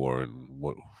looking for and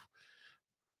what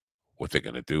they're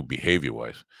going to do behavior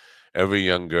wise. Every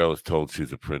young girl is told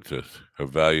she's a princess. Her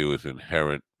value is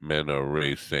inherent. Men are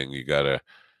raised saying you got to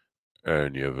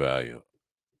earn your value.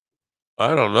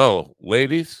 I don't know.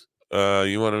 Ladies,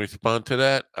 you want to respond to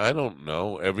that? I don't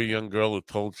know. Every young girl is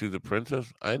told she's a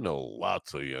princess. I know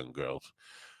lots of young girls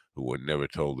who were never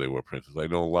told they were princess. I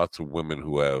know lots of women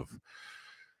who have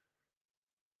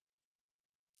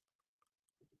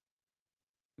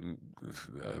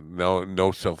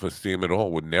no self-esteem at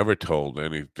all, were never told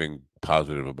anything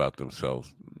positive about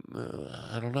themselves.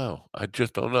 I don't know. I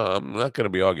just don't know. I'm not going to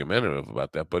be argumentative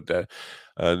about that, but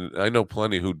I know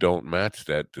plenty who don't match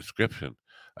that description.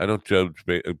 I don't judge.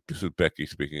 This is Becky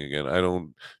speaking again. I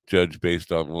don't judge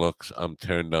based on looks. I'm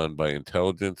turned on by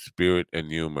intelligence, spirit,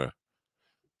 and humor.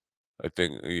 I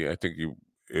think you,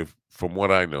 if from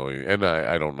what I know, and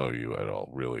I don't know you at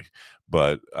all, really,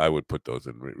 but I would put those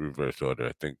in reverse order.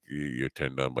 I think you're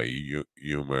turned on by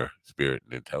humor, spirit,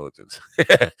 and intelligence.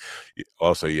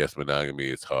 Also, yes, monogamy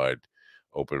is hard.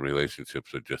 Open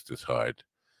relationships are just as hard.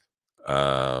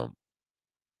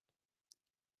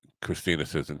 Christina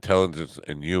says, intelligence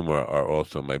and humor are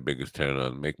also my biggest turn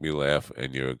on. Make me laugh,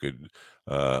 and you're a good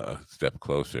step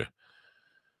closer.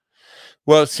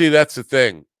 Well, see, that's the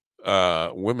thing.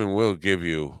 Women will give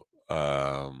you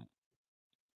a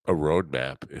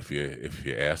roadmap if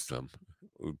you ask them.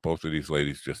 Both of these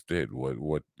ladies just did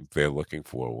what they're looking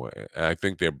for. I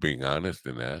think they're being honest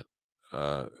in that.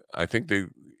 I think they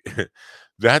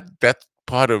that's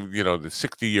part of the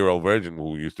 60-year-old virgin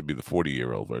who used to be the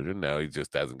 40-year-old virgin. Now he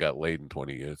just hasn't got laid in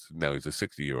 20 years. Now he's a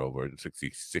 60-year-old virgin,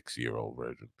 66-year-old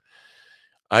virgin.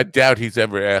 I doubt he's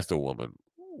ever asked a woman,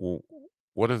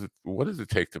 what does it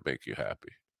take to make you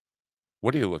happy?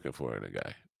 What are you looking for in a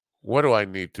guy? What do I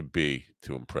need to be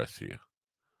to impress you?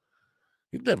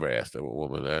 He's never asked a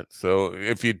woman that. So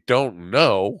if you don't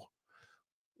know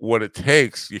what it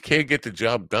takes, you can't get the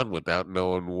job done without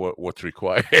knowing what's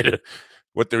required,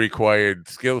 what the required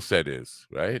skill set is,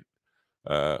 right?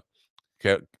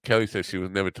 Kelly says she was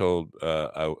never told.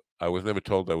 I was never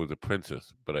told I was a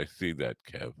princess, but I see that,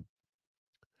 Kev.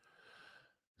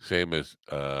 Same as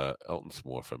Elton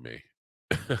S'more for me.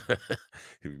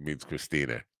 He means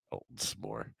Christina Elton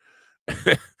S'more.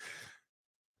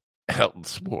 Elton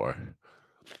S'more.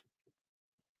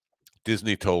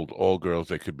 Disney told all girls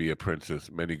they could be a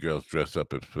princess. Many girls dress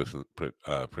up as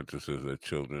princesses as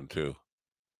children, too.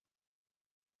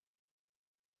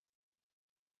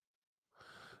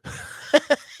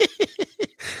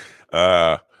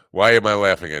 Why am I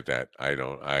laughing at that? I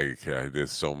don't.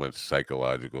 There's so much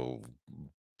psychological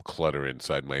clutter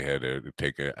inside my head. It would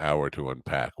take an hour to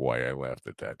unpack why I laughed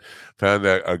at that. Found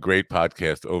a great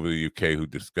podcast over the UK who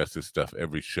discusses stuff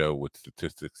every show with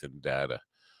statistics and data.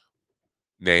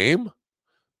 Name?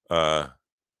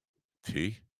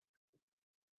 T?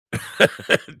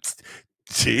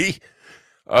 T?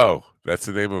 Oh, that's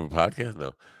the name of a podcast?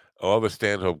 No. All the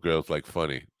Stanhope girls like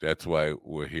funny. That's why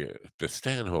we're here. The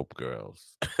Stanhope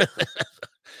girls.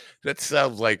 That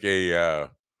sounds like a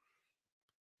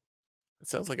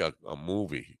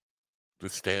movie. The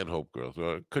Stanhope girls.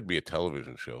 Or it could be a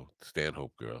television show.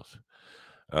 Stanhope girls.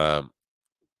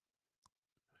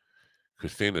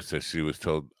 Christina says she was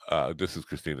told, this is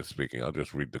Christina speaking. I'll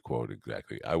just read the quote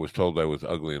exactly. I was told I was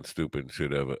ugly and stupid and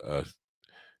should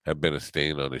have been a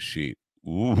stain on a sheet.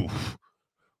 Oof.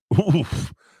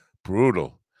 Oof.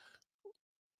 Brutal.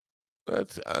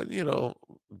 That's,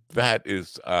 that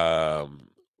is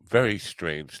very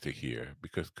strange to hear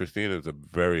because Christina is a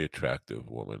very attractive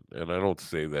woman. And I don't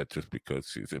say that just because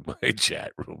she's in my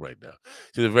chat room right now.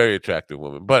 She's a very attractive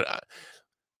woman. But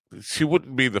she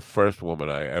wouldn't be the first woman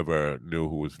I ever knew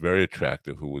who was very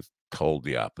attractive who was told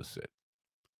the opposite.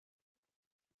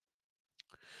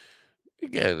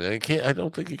 Again, I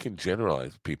don't think you can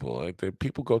generalize people.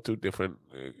 People go through different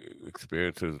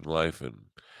experiences in life, and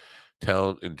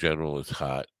talent in general is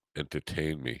hot.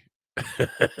 Entertain me.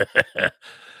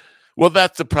 Well,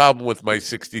 that's the problem with my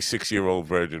 66-year-old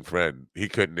virgin friend. He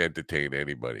couldn't entertain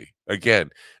anybody.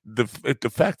 Again, the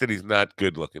fact that he's not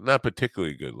good looking, not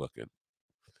particularly good looking.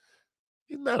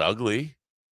 He's not ugly.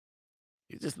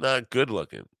 He's just not good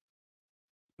looking.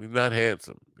 He's not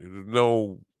handsome. There's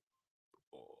no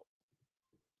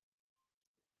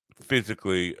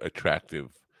physically attractive.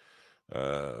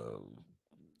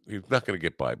 He's not going to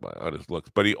get by on his looks,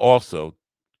 but he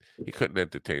couldn't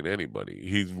entertain anybody.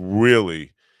 He's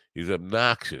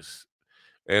obnoxious.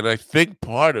 And I think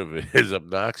part of his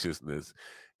obnoxiousness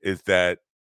is that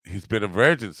he's been a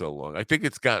virgin so long. I think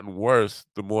it's gotten worse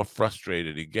the more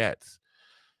frustrated he gets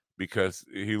because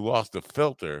he lost the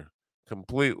filter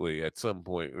completely at some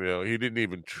point. He didn't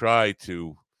even try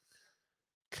to.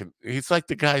 He's like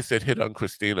the guys that hit on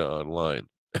Christina online.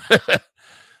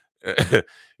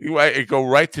 You go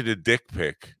right to the dick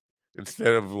pic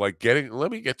instead of like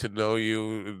let me get to know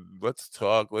you. Let's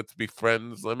talk. Let's be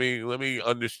friends. Let me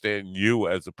understand you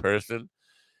as a person.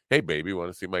 Hey, baby, want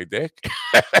to see my dick?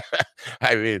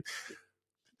 I mean,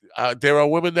 there are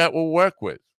women that will work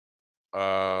with.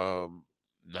 It's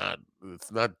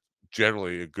not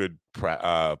generally a good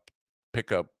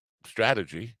pickup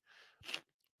strategy.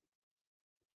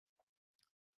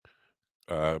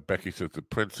 Becky says the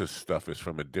princess stuff is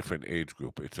from a different age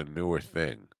group. It's a newer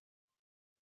thing.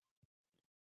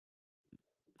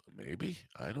 Maybe.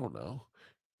 I don't know.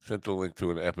 Sent the link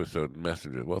to an episode in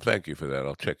Messenger. Well, thank you for that.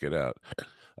 I'll check it out.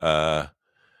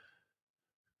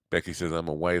 Becky says I'm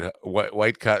a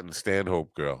white cotton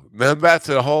Stanhope girl. Now that's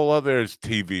a whole other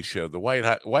TV show. The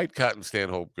white cotton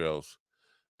Stanhope girls.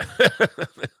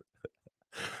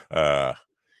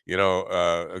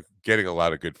 Getting a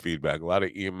lot of good feedback. A lot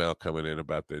of email coming in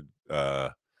about the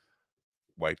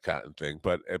white cotton thing,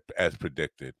 but as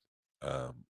predicted,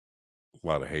 a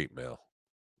lot of hate mail.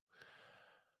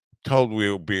 told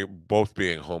we were both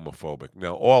being homophobic.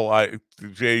 Now,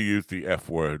 Jay used the F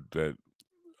word that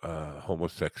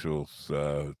homosexuals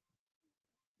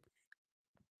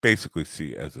basically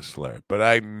see as a slur. But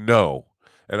I know,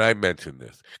 and I mentioned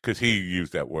this because he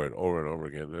used that word over and over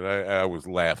again, and I was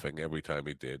laughing every time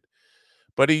he did.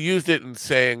 But he used it in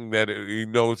saying that he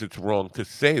knows it's wrong to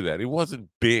say that. He wasn't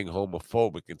being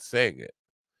homophobic in saying it.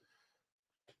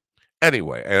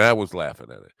 Anyway, and I was laughing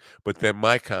at it. But then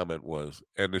my comment was,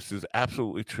 and this is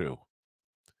absolutely true,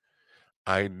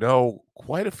 I know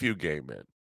quite a few gay men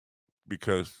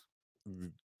because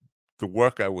the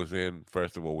work I was in,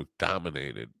 first of all, was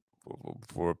dominated.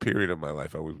 For a period of my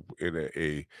life, I was in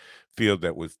a field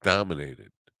that was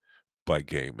dominated by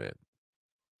gay men.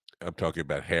 I'm talking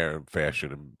about hair and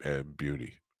fashion and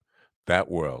beauty.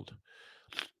 That world.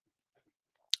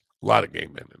 A lot of gay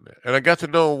men in there. And I got to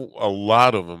know a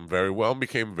lot of them very well and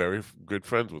became very good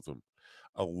friends with them.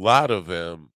 A lot of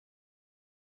them,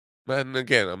 and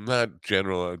again, I'm not saying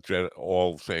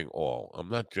all. I'm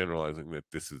not generalizing that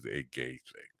this is a gay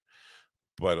thing.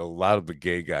 But a lot of the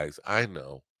gay guys I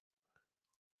know,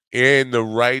 in the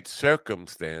right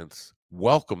circumstance,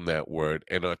 welcome that word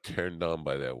and are turned on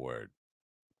by that word.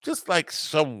 Just like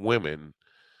some women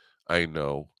I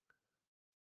know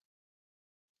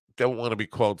don't want to be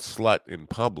called slut in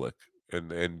public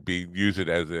and use it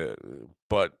as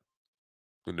but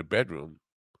in the bedroom,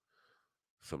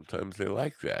 sometimes they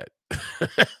like that.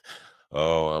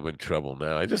 Oh, I'm in trouble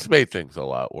now. I just made things a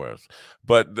lot worse.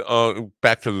 But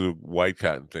back to the white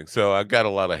cotton thing. So I got a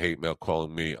lot of hate mail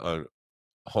calling me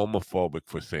homophobic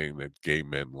for saying that gay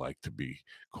men like to be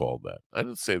called that. I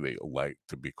didn't say they like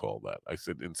to be called that. I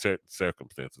said in certain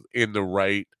circumstances, in the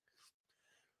right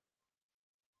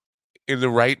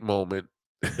moment.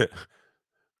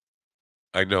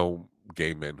 I know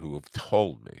gay men who have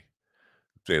told me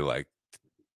they like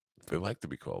to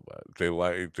be called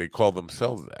that. They call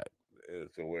themselves that.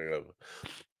 It's a way of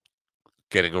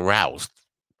getting aroused.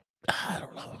 I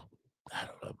don't know.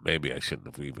 Maybe I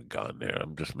shouldn't have even gone there.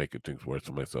 I'm just making things worse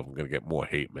for myself. I'm going to get more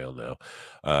hate mail now.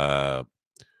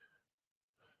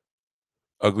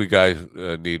 Ugly guys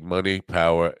need money,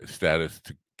 power, status.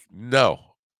 No,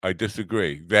 I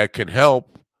disagree. That can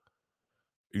help.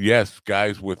 Yes,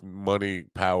 guys with money,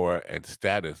 power, and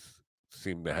status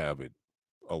seem to have it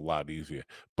a lot easier.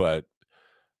 But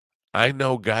I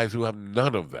know guys who have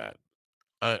none of that.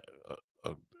 An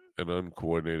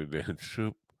uncoordinated dance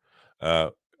troupe.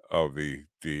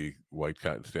 The white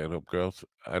cotton stand-up girls.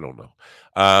 I don't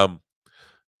know.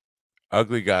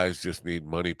 Ugly guys just need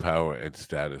money, power, and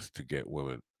status to get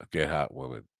hot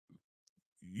women.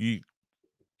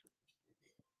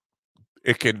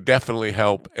 It can definitely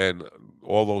help, and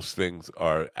all those things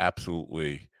are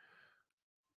absolutely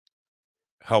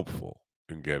helpful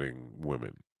in getting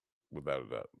women, without a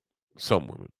doubt. Some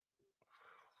women.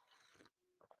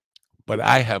 But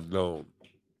I have known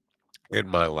in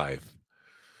my life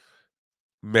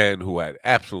men who had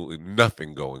absolutely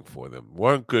nothing going for them,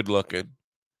 weren't good looking,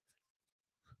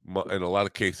 in a lot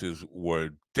of cases were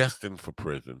destined for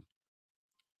prison,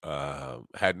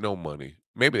 had no money.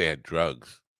 Maybe they had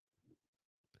drugs,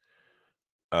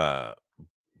 but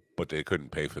they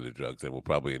couldn't pay for the drugs. They were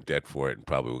probably in debt for it and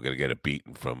probably were going to get a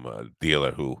beating from a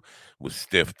dealer who was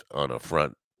stiffed on a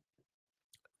front.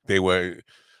 They were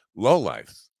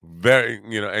lowlifes, very,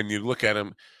 and you look at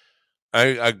them.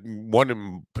 One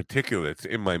in particular that's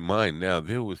in my mind now.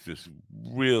 There was this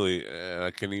really,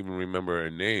 I can't even remember her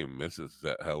name. This is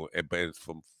how, but it's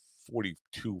from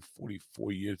 42,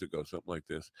 44 years ago, something like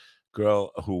this.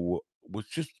 Girl who was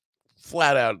just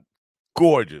flat out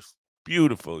gorgeous,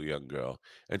 beautiful young girl,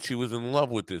 and she was in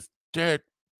love with this dirt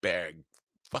bag,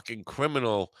 fucking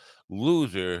criminal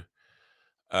loser,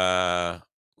 who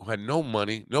had no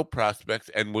money, no prospects,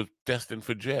 and was destined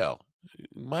for jail.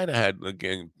 Might have had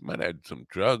some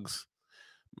drugs.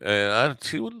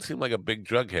 She wouldn't seem like a big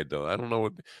drug head, though. I don't know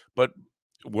but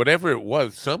whatever it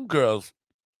was, some girls,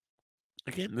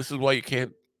 again, this is why you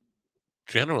can't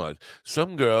generalize.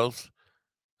 Some girls,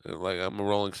 like I'm a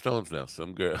Rolling Stones now,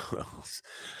 some girls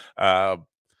are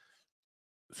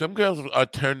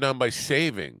turned on by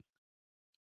saving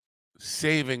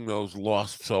those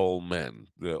lost soul men.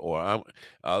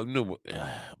 I knew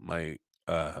my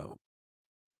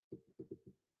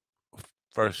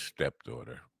first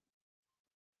stepdaughter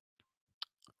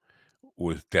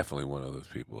was definitely one of those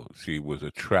people. She was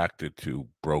attracted to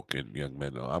broken young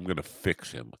men. I'm going to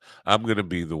fix him. I'm going to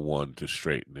be the one to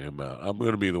straighten him out. I'm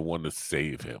going to be the one to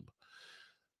save him.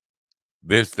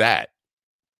 There's that.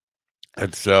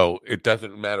 And so it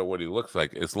doesn't matter what he looks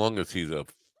like, as long as he's a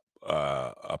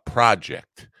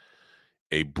project,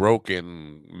 a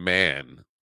broken man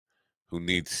who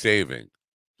needs saving.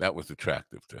 That was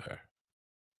attractive to her.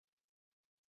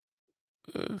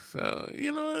 So,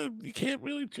 you can't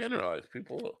really generalize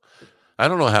people. I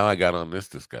don't know how I got on this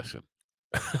discussion,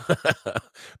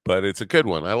 but it's a good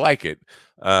one. I like it.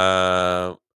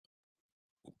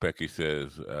 Becky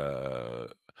says,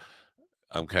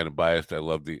 I'm kind of biased. I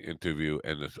love the interview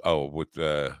and this. Oh, with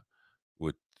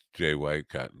Jay White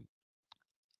Cotton.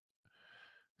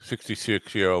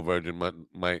 66-year-old virgin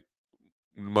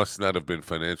must not have been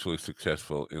financially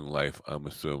successful in life, I'm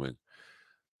assuming.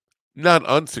 Not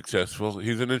unsuccessful.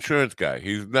 He's an insurance guy.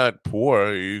 He's not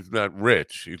poor. He's not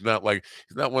rich. He's not one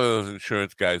of those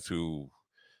insurance guys who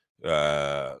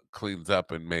cleans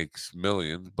up and makes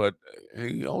millions, but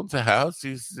he owns a house.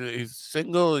 He's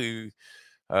single. And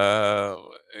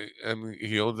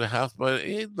he owns a house, but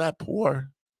he's not poor.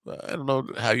 I don't know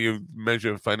how you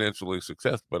measure financially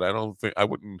success, but I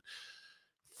wouldn't.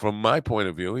 From my point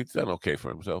of view, he's done okay for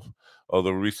himself.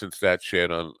 Although recent stats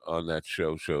shared on that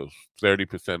show shows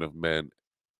 30% of men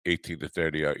 18 to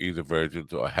 30 are either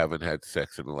virgins or haven't had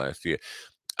sex in the last year.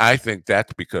 I think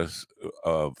that's because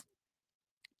of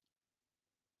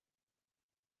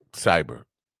cyber.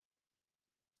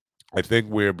 I think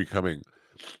we're becoming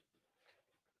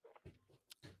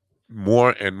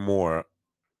more and more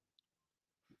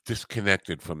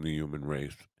disconnected from the human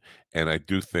race. And I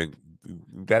do think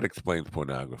that explains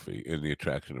pornography and the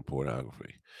attraction of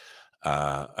pornography.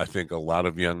 I think a lot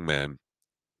of young men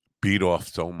beat off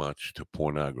so much to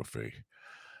pornography.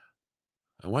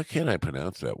 And why can't I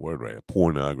pronounce that word right?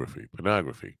 Pornography.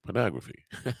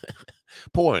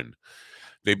 Porn.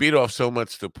 They beat off so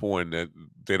much to porn that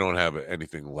they don't have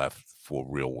anything left for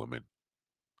real women.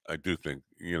 I do think,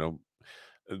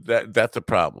 that's a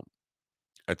problem.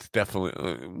 It's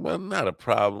definitely, not a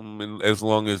problem as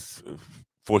long as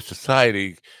for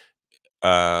society,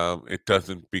 it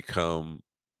doesn't become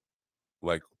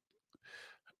like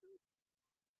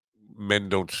men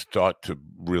don't start to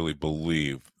really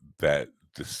believe that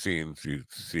the scenes you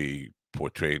see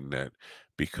portrayed in that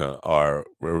are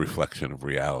a reflection of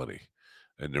reality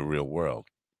in the real world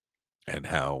and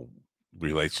how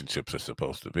relationships are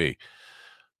supposed to be.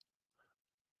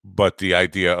 But the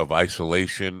idea of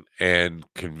isolation and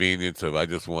convenience of I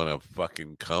just want to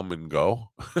fucking come and go,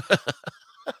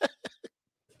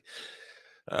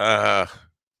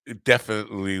 it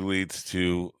definitely leads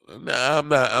to. No,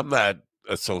 I'm not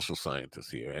a social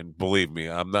scientist here, and believe me,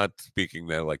 I'm not speaking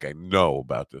there like I know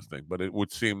about this thing. But it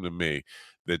would seem to me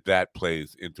that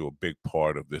plays into a big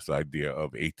part of this idea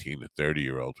of 18 to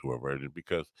 30-year-olds who are virgin.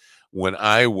 Because when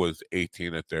I was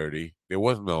 18 or 30, there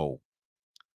was no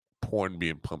porn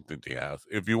being pumped into your house.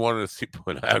 If you wanted to see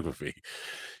pornography,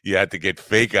 you had to get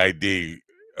fake ID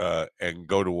and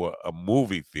go to a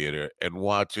movie theater and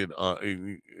watch it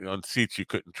on seats you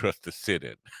couldn't trust to sit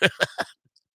in.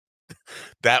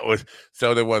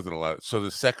 So there wasn't a lot. So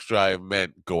the sex drive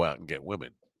meant go out and get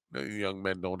women. The young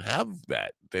men don't have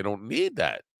that. They don't need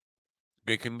that.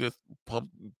 They can just pump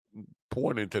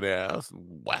porn into their house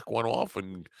and whack one off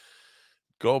and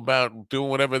go about doing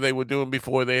whatever they were doing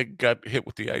before they got hit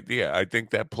with the idea. I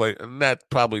think and that's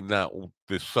probably not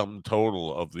the sum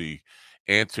total of the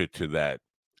answer to that.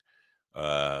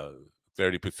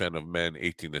 30% of men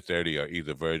 18 to 30 are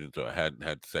either virgins or hadn't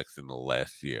had sex in the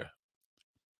last year.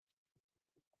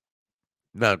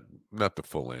 Not the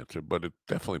full answer, but it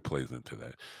definitely plays into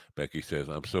that. Becky says,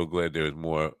 I'm so glad there's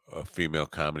more female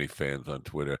comedy fans on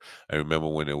Twitter. I remember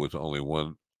when there was only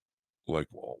one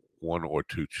or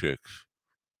two chicks.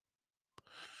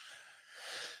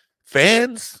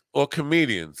 Fans or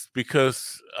comedians?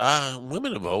 Because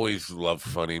women have always loved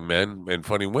funny men and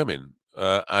funny women.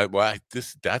 That's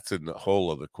a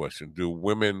whole other question. Do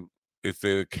women, is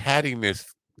the cattiness,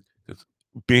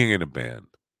 being in a band,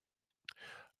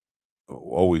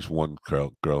 always one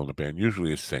girl in the band,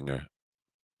 usually a singer.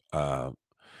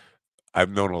 I've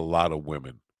known a lot of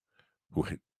women who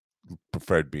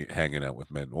preferred hanging out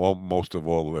with men. Most of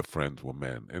all of their friends were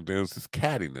men, and there's this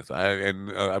cattiness.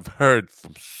 I've heard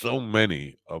from so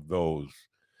many of those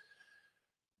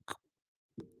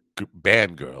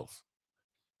band girls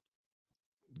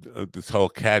this whole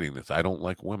cattiness. I don't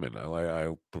like women.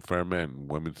 I prefer men.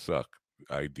 Women suck.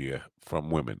 Idea from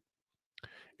women.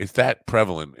 Is that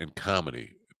prevalent in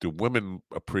comedy? Do women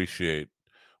appreciate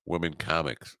women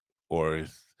comics, or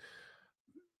is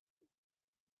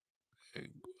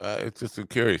it's just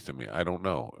curious to me. I don't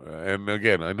know. And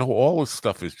again, I know all this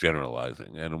stuff is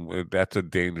generalizing, and that's a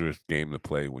dangerous game to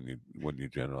play when you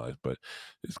generalize. But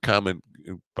this comment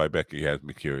by Becky has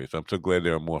me curious. I'm so glad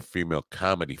there are more female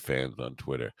comedy fans on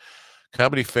Twitter.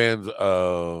 Comedy fans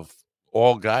of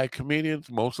all guy comedians,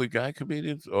 mostly guy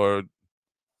comedians, or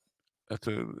That's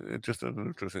just an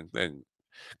interesting thing,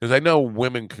 because I know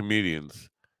women comedians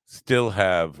still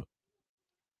have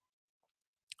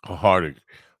a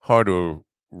harder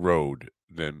road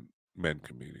than men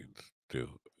comedians do,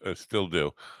 still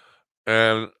do.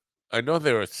 And I know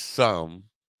there are some,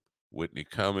 Whitney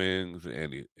Cummings,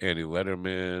 Annie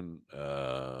Letterman,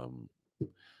 I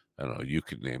don't know, you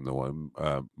could name the one,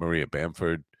 Maria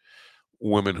Bamford,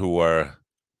 women who are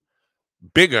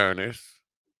big earners,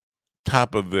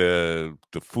 top of the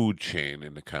food chain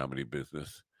in the comedy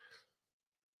business.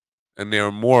 And there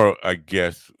are more, I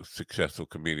guess, successful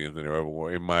comedians than there ever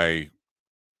were. In my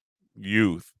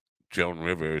youth, Joan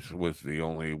Rivers was the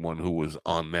only one who was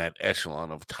on that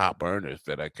echelon of top earners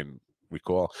that I can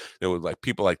recall. There was like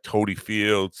people like Toady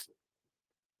Fields,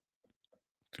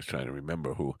 just trying to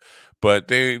remember who, but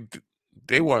they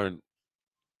weren't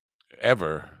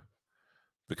ever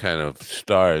the kind of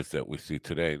stars that we see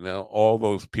today. Now, all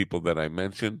those people that I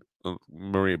mentioned,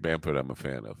 Maria Bamford, I'm a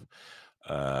fan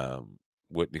of.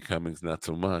 Whitney Cummings, not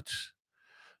so much.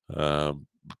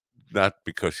 Not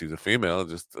because she's a female,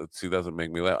 just she doesn't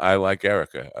make me laugh. I like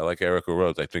Erica. I like Erica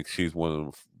Rose. I think she's one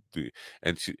of the,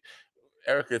 and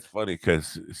Erica's funny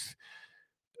because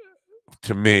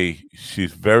to me,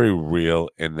 she's very real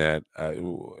in that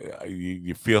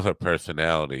you feel her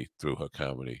personality through her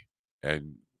comedy.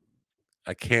 And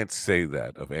I can't say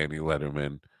that of Annie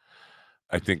Letterman.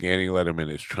 I think Annie Letterman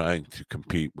is trying to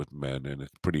compete with men, and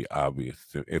it's pretty obvious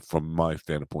from my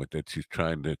standpoint that she's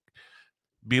trying to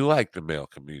be like the male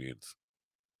comedians.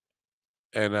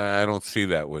 And I don't see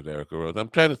that with Erica Rose. I'm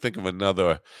trying to think of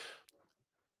another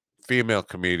female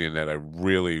comedian that I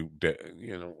really,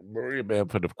 Maria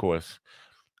Bamford, of course.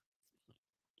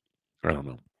 I don't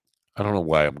know. I don't know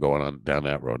why I'm going on down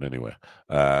that road anyway.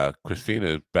 Christina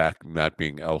is back not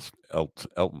being Elton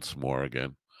S'more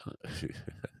again.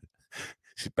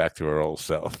 She's back to her old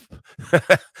self.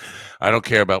 I don't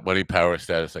care about money, power,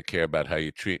 status. I care about how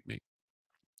you treat me.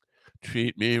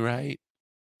 Treat me right.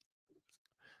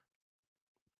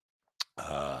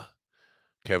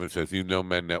 Kevin says, you know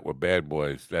men that were bad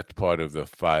boys. That's part of the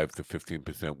 5 to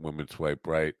 15% women swipe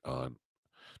right on.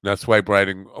 Now, swipe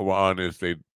righting on is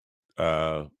they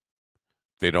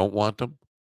don't want them.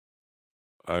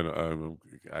 I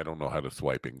don't know how the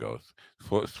swiping goes.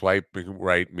 Swiping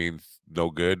right means no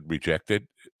good, rejected.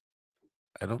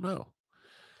 I don't know.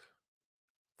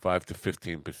 5 to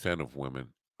 15% of women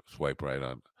swipe right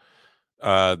on.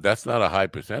 That's not a high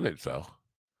percentage, though.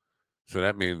 So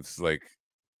that means like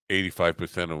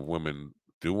 85% of women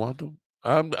do want them.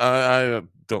 I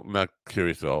don't not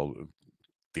curious at all.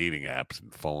 Dating apps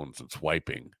and phones and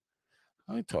swiping.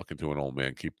 I'm talking to an old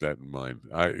man. Keep that in mind.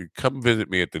 Come visit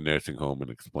me at the nursing home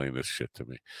and explain this shit to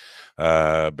me.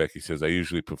 Becky says, I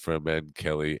usually prefer men.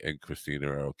 Kelly and Christina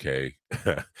are okay.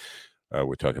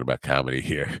 We're talking about comedy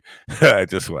here. I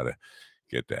just want to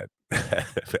get that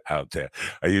out there.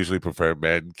 I usually prefer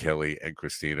men. Kelly and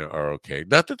Christina are okay.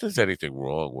 Not that there's anything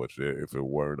wrong with it if it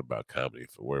weren't about comedy.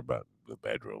 If it were about the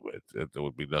bedroom, there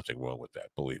would be nothing wrong with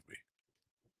that. Believe me.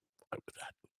 Fine with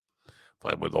that.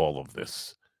 Fine with all of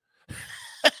this.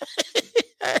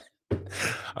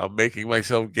 I'm making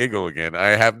myself giggle again. I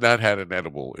have not had an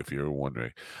edible, if you're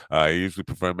wondering. I usually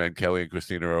prefer men. Kelly and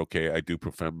Christina are okay. I do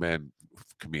prefer men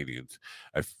comedians.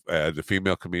 The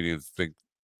female comedians think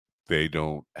they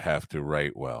don't have to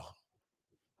write well.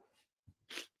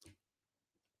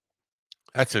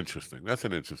 That's interesting. That's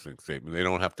an interesting statement. They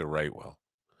don't have to write well.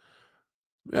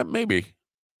 Yeah, maybe.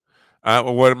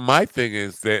 What my thing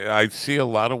is that I see a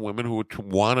lot of women who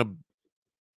want to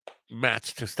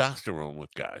match testosterone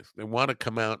with guys. They want to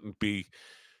come out and be.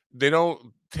 They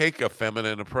don't take a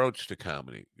feminine approach to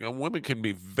comedy. Women can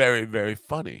be very, very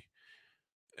funny.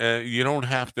 You don't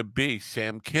have to be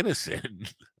Sam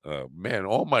Kinison. Man,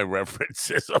 all my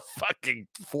references are fucking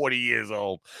 40 years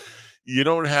old. You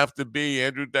don't have to be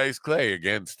Andrew Dice Clay.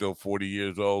 Again, still 40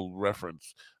 years old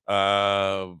reference.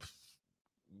 You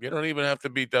don't even have to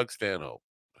be Doug Stanhope.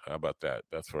 How about that?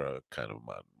 That's for a kind of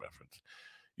modern reference.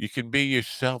 You can be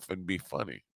yourself and be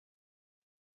funny.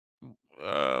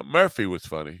 Murphy was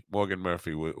funny. Morgan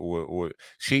Murphy.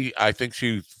 I think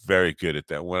she was very good at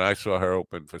that. When I saw her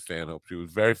open for Stanhope, she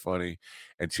was very funny,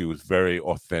 and she was very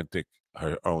authentic,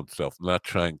 her own self, not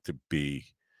trying to be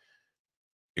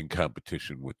in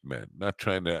competition with men, not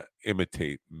trying to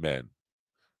imitate men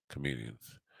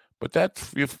comedians. But that's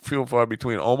few and far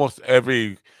between. Almost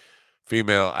every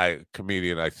female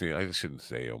comedian I see, I shouldn't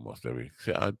say almost every.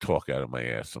 I talk out of my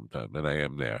ass sometimes, and I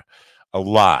am there. A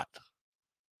lot.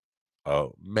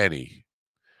 Many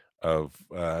of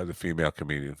the female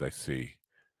comedians I see,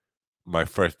 my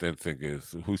first instinct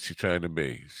is, who's she trying to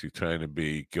be? Is she trying to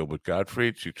be Gilbert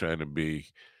Gottfried? Is she trying to be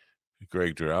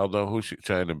Greg Giraldo? Who's she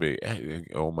trying to be?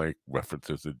 All my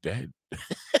references are dead.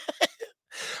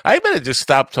 I better just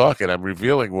stop talking. I'm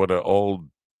revealing what an old.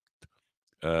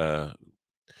 I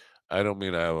don't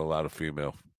mean I have a lot of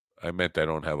female. I meant I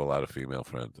don't have a lot of female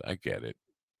friends. I get it.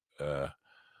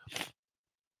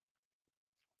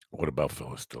 What about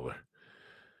Phyllis Diller?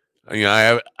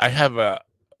 I have a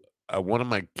one of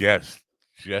my guests,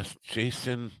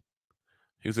 Jason.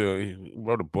 He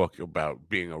wrote a book about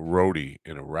being a roadie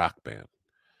in a rock band.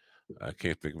 I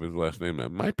can't think of his last name.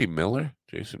 It might be Miller,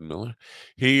 Jason Miller.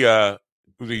 He was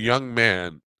a young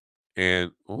man,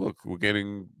 and look, we're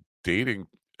getting dating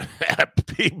app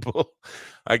people.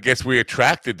 I guess we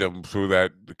attracted them through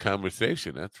that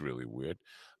conversation. That's really weird.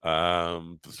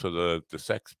 So the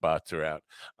sex bots are out.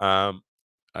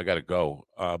 I got to go.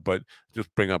 But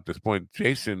just bring up this point.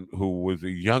 Jason, who was a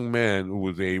young man who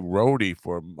was a roadie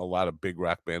for a lot of big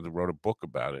rock bands and wrote a book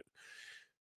about it.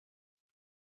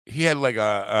 He had like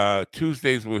a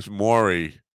Tuesdays with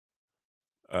Maury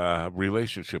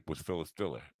relationship with Phyllis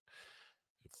Diller.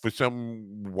 For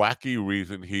some wacky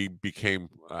reason, he became,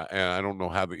 and I don't know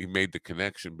how he made the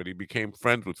connection, but he became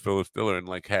friends with Phyllis Diller and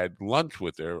like had lunch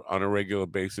with her on a regular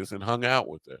basis and hung out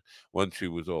with her when she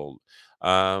was old.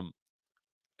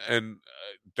 And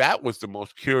that was the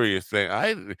most curious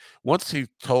thing. Once he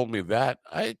told me that,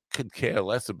 I could care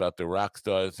less about the rock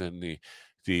stars and the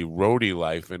roadie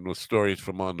life and the stories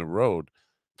from on the road.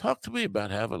 Talk to me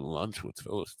about having lunch with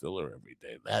Phyllis Diller every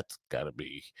day. That's got to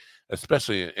be,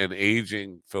 especially an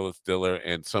aging Phyllis Diller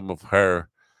and some of her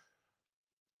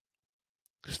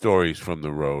stories from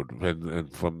the road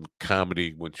and from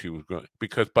comedy when she was growing.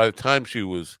 Because by the time she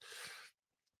was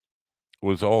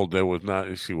old,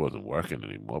 she wasn't working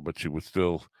anymore, but she was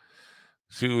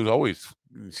always,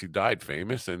 she died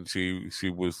famous, and she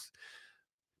was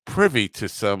privy to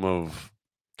some of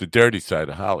the dirty side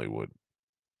of Hollywood.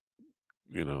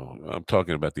 I'm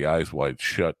talking about the Eyes Wide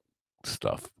Shut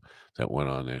stuff that went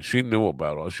on there. She knew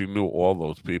all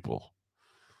those people.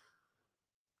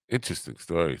 Interesting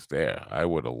stories there. I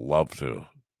would have loved to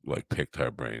picked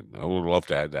her brain. I would love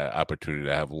to have that opportunity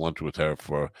to have lunch with her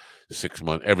for 6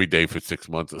 months, every day for 6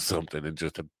 months or something, and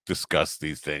just to discuss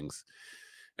these things.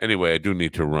 Anyway, I do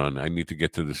need to run. I need to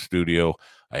get to the studio.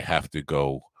 I have to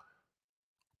go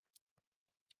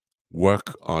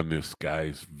work on this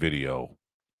guy's video,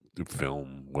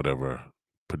 film, whatever,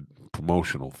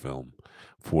 promotional film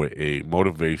for a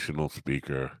motivational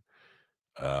speaker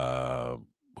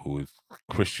who is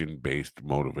Christian-based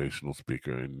motivational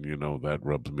speaker. And, that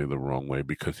rubs me the wrong way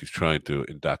because he's trying to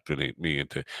indoctrinate me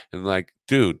into, and like,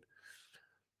 dude,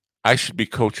 I should be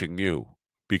coaching you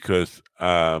because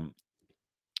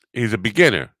he's a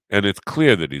beginner. And it's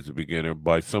clear that he's a beginner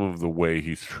by some of the way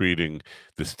he's treating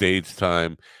the stage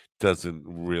time.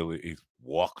 He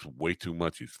walks way too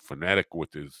much. He's frenetic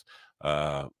with his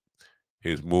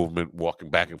movement, walking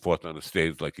back and forth on the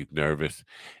stage like he's nervous.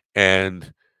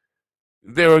 And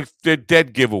they're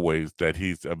dead giveaways that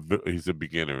he's a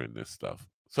beginner in this stuff.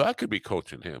 So I could be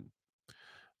coaching him.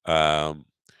 I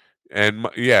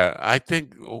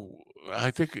think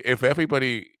if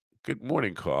everybody, good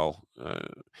morning, Carl.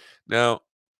 Now,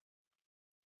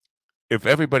 if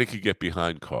everybody could get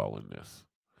behind Carl in this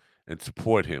and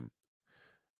support him.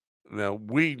 Now,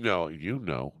 we know,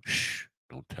 shh,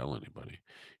 don't tell anybody.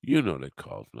 You know that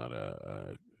Carl's not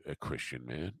a Christian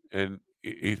man. And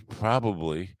he's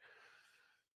probably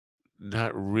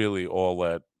not really all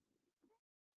that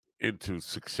into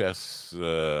success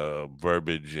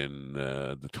verbiage and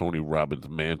the Tony Robbins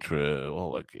mantra,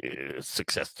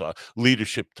 success talk,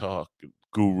 leadership talk,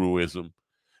 guruism.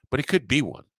 But he could be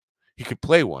one. He could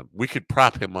play one. We could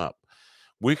prop him up.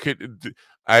 We could,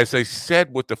 as I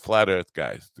said with the Flat Earth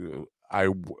guys, I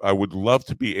would love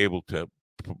to be able to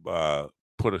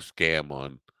put a scam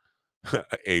on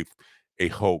a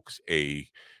hoax,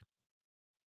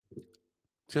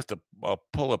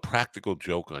 pull a practical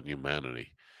joke on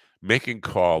humanity, making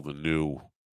Carl the new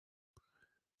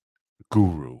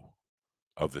guru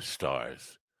of the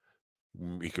stars.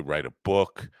 He could write a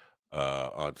book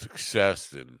on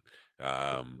success and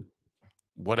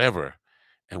whatever,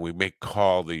 and we make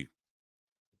Carl the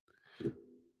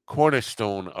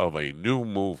cornerstone of a new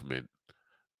movement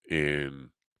in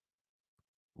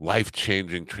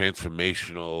life-changing,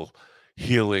 transformational,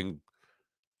 healing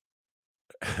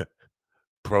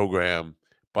program.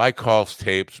 Buy Carl's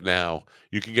tapes now.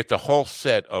 You can get the whole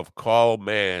set of Carl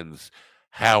Mann's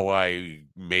How I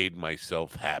Made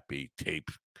Myself Happy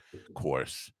tape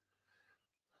course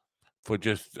for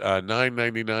just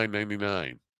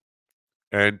 $9.99.99.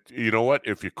 And you know what?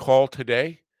 If you call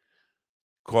today,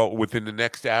 call within the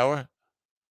next hour,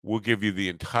 we'll give you the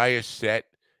entire set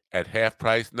at half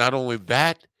price. Not only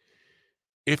that,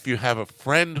 if you have a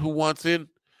friend who wants in,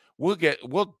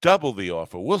 we'll double the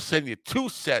offer. We'll send you 2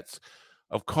 sets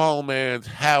of Carl Mann's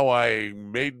How I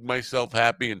Made Myself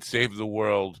Happy and Saved the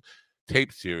World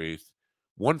tape series.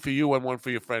 One for you and one for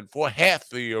your friend for half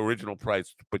the original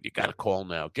price. But you got to call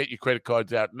now. Get your credit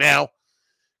cards out now.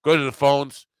 Go to the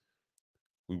phones.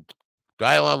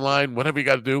 Dial online, whatever you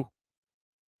got to do.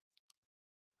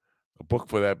 A book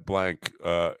for that blank,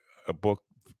 a book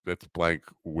that's blank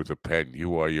with a pen.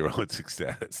 You are your own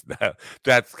success. Now,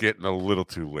 that's getting a little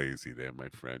too lazy there, my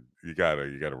friend. You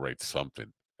gotta write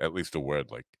something, at least a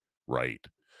word like write.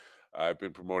 I've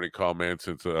been promoting Carl Mann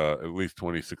since at least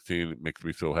 2016. It makes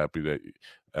me so happy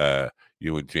that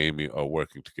you and Jamie are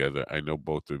working together. I know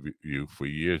both of you for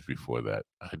years before that.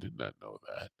 I did not know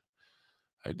that.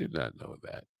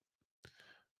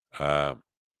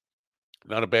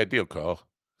 Not a bad deal, Carl.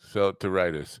 Sell it to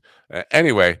writers.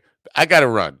 Anyway, I got to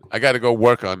run. I got to go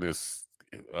work on this.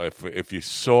 If you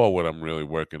saw what I'm really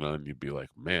working on, you'd be like,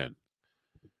 man,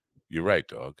 you're right,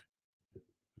 dog.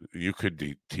 You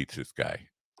could teach this guy.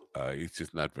 He's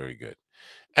just not very good.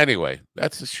 Anyway,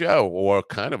 that's the show, or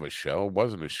kind of a show. It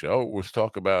wasn't a show. It was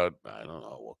talk about, I don't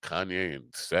know, Kanye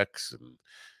and sex and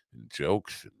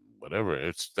jokes and whatever.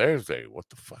 It's Thursday. What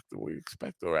the fuck do we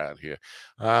expect around here?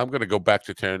 I'm going to go back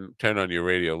to turn on your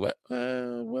radio.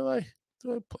 Will I?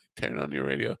 Do I play turn on your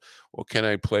radio? Or can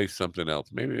I play something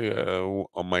else? Maybe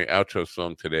on my outro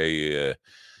song today.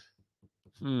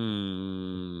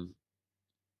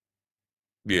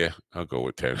 Yeah, I'll go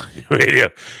with turn on your radio.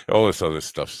 All this other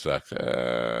stuff sucks. No,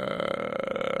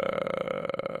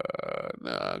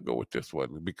 I'll go with this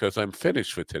one because I'm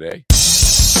finished for today.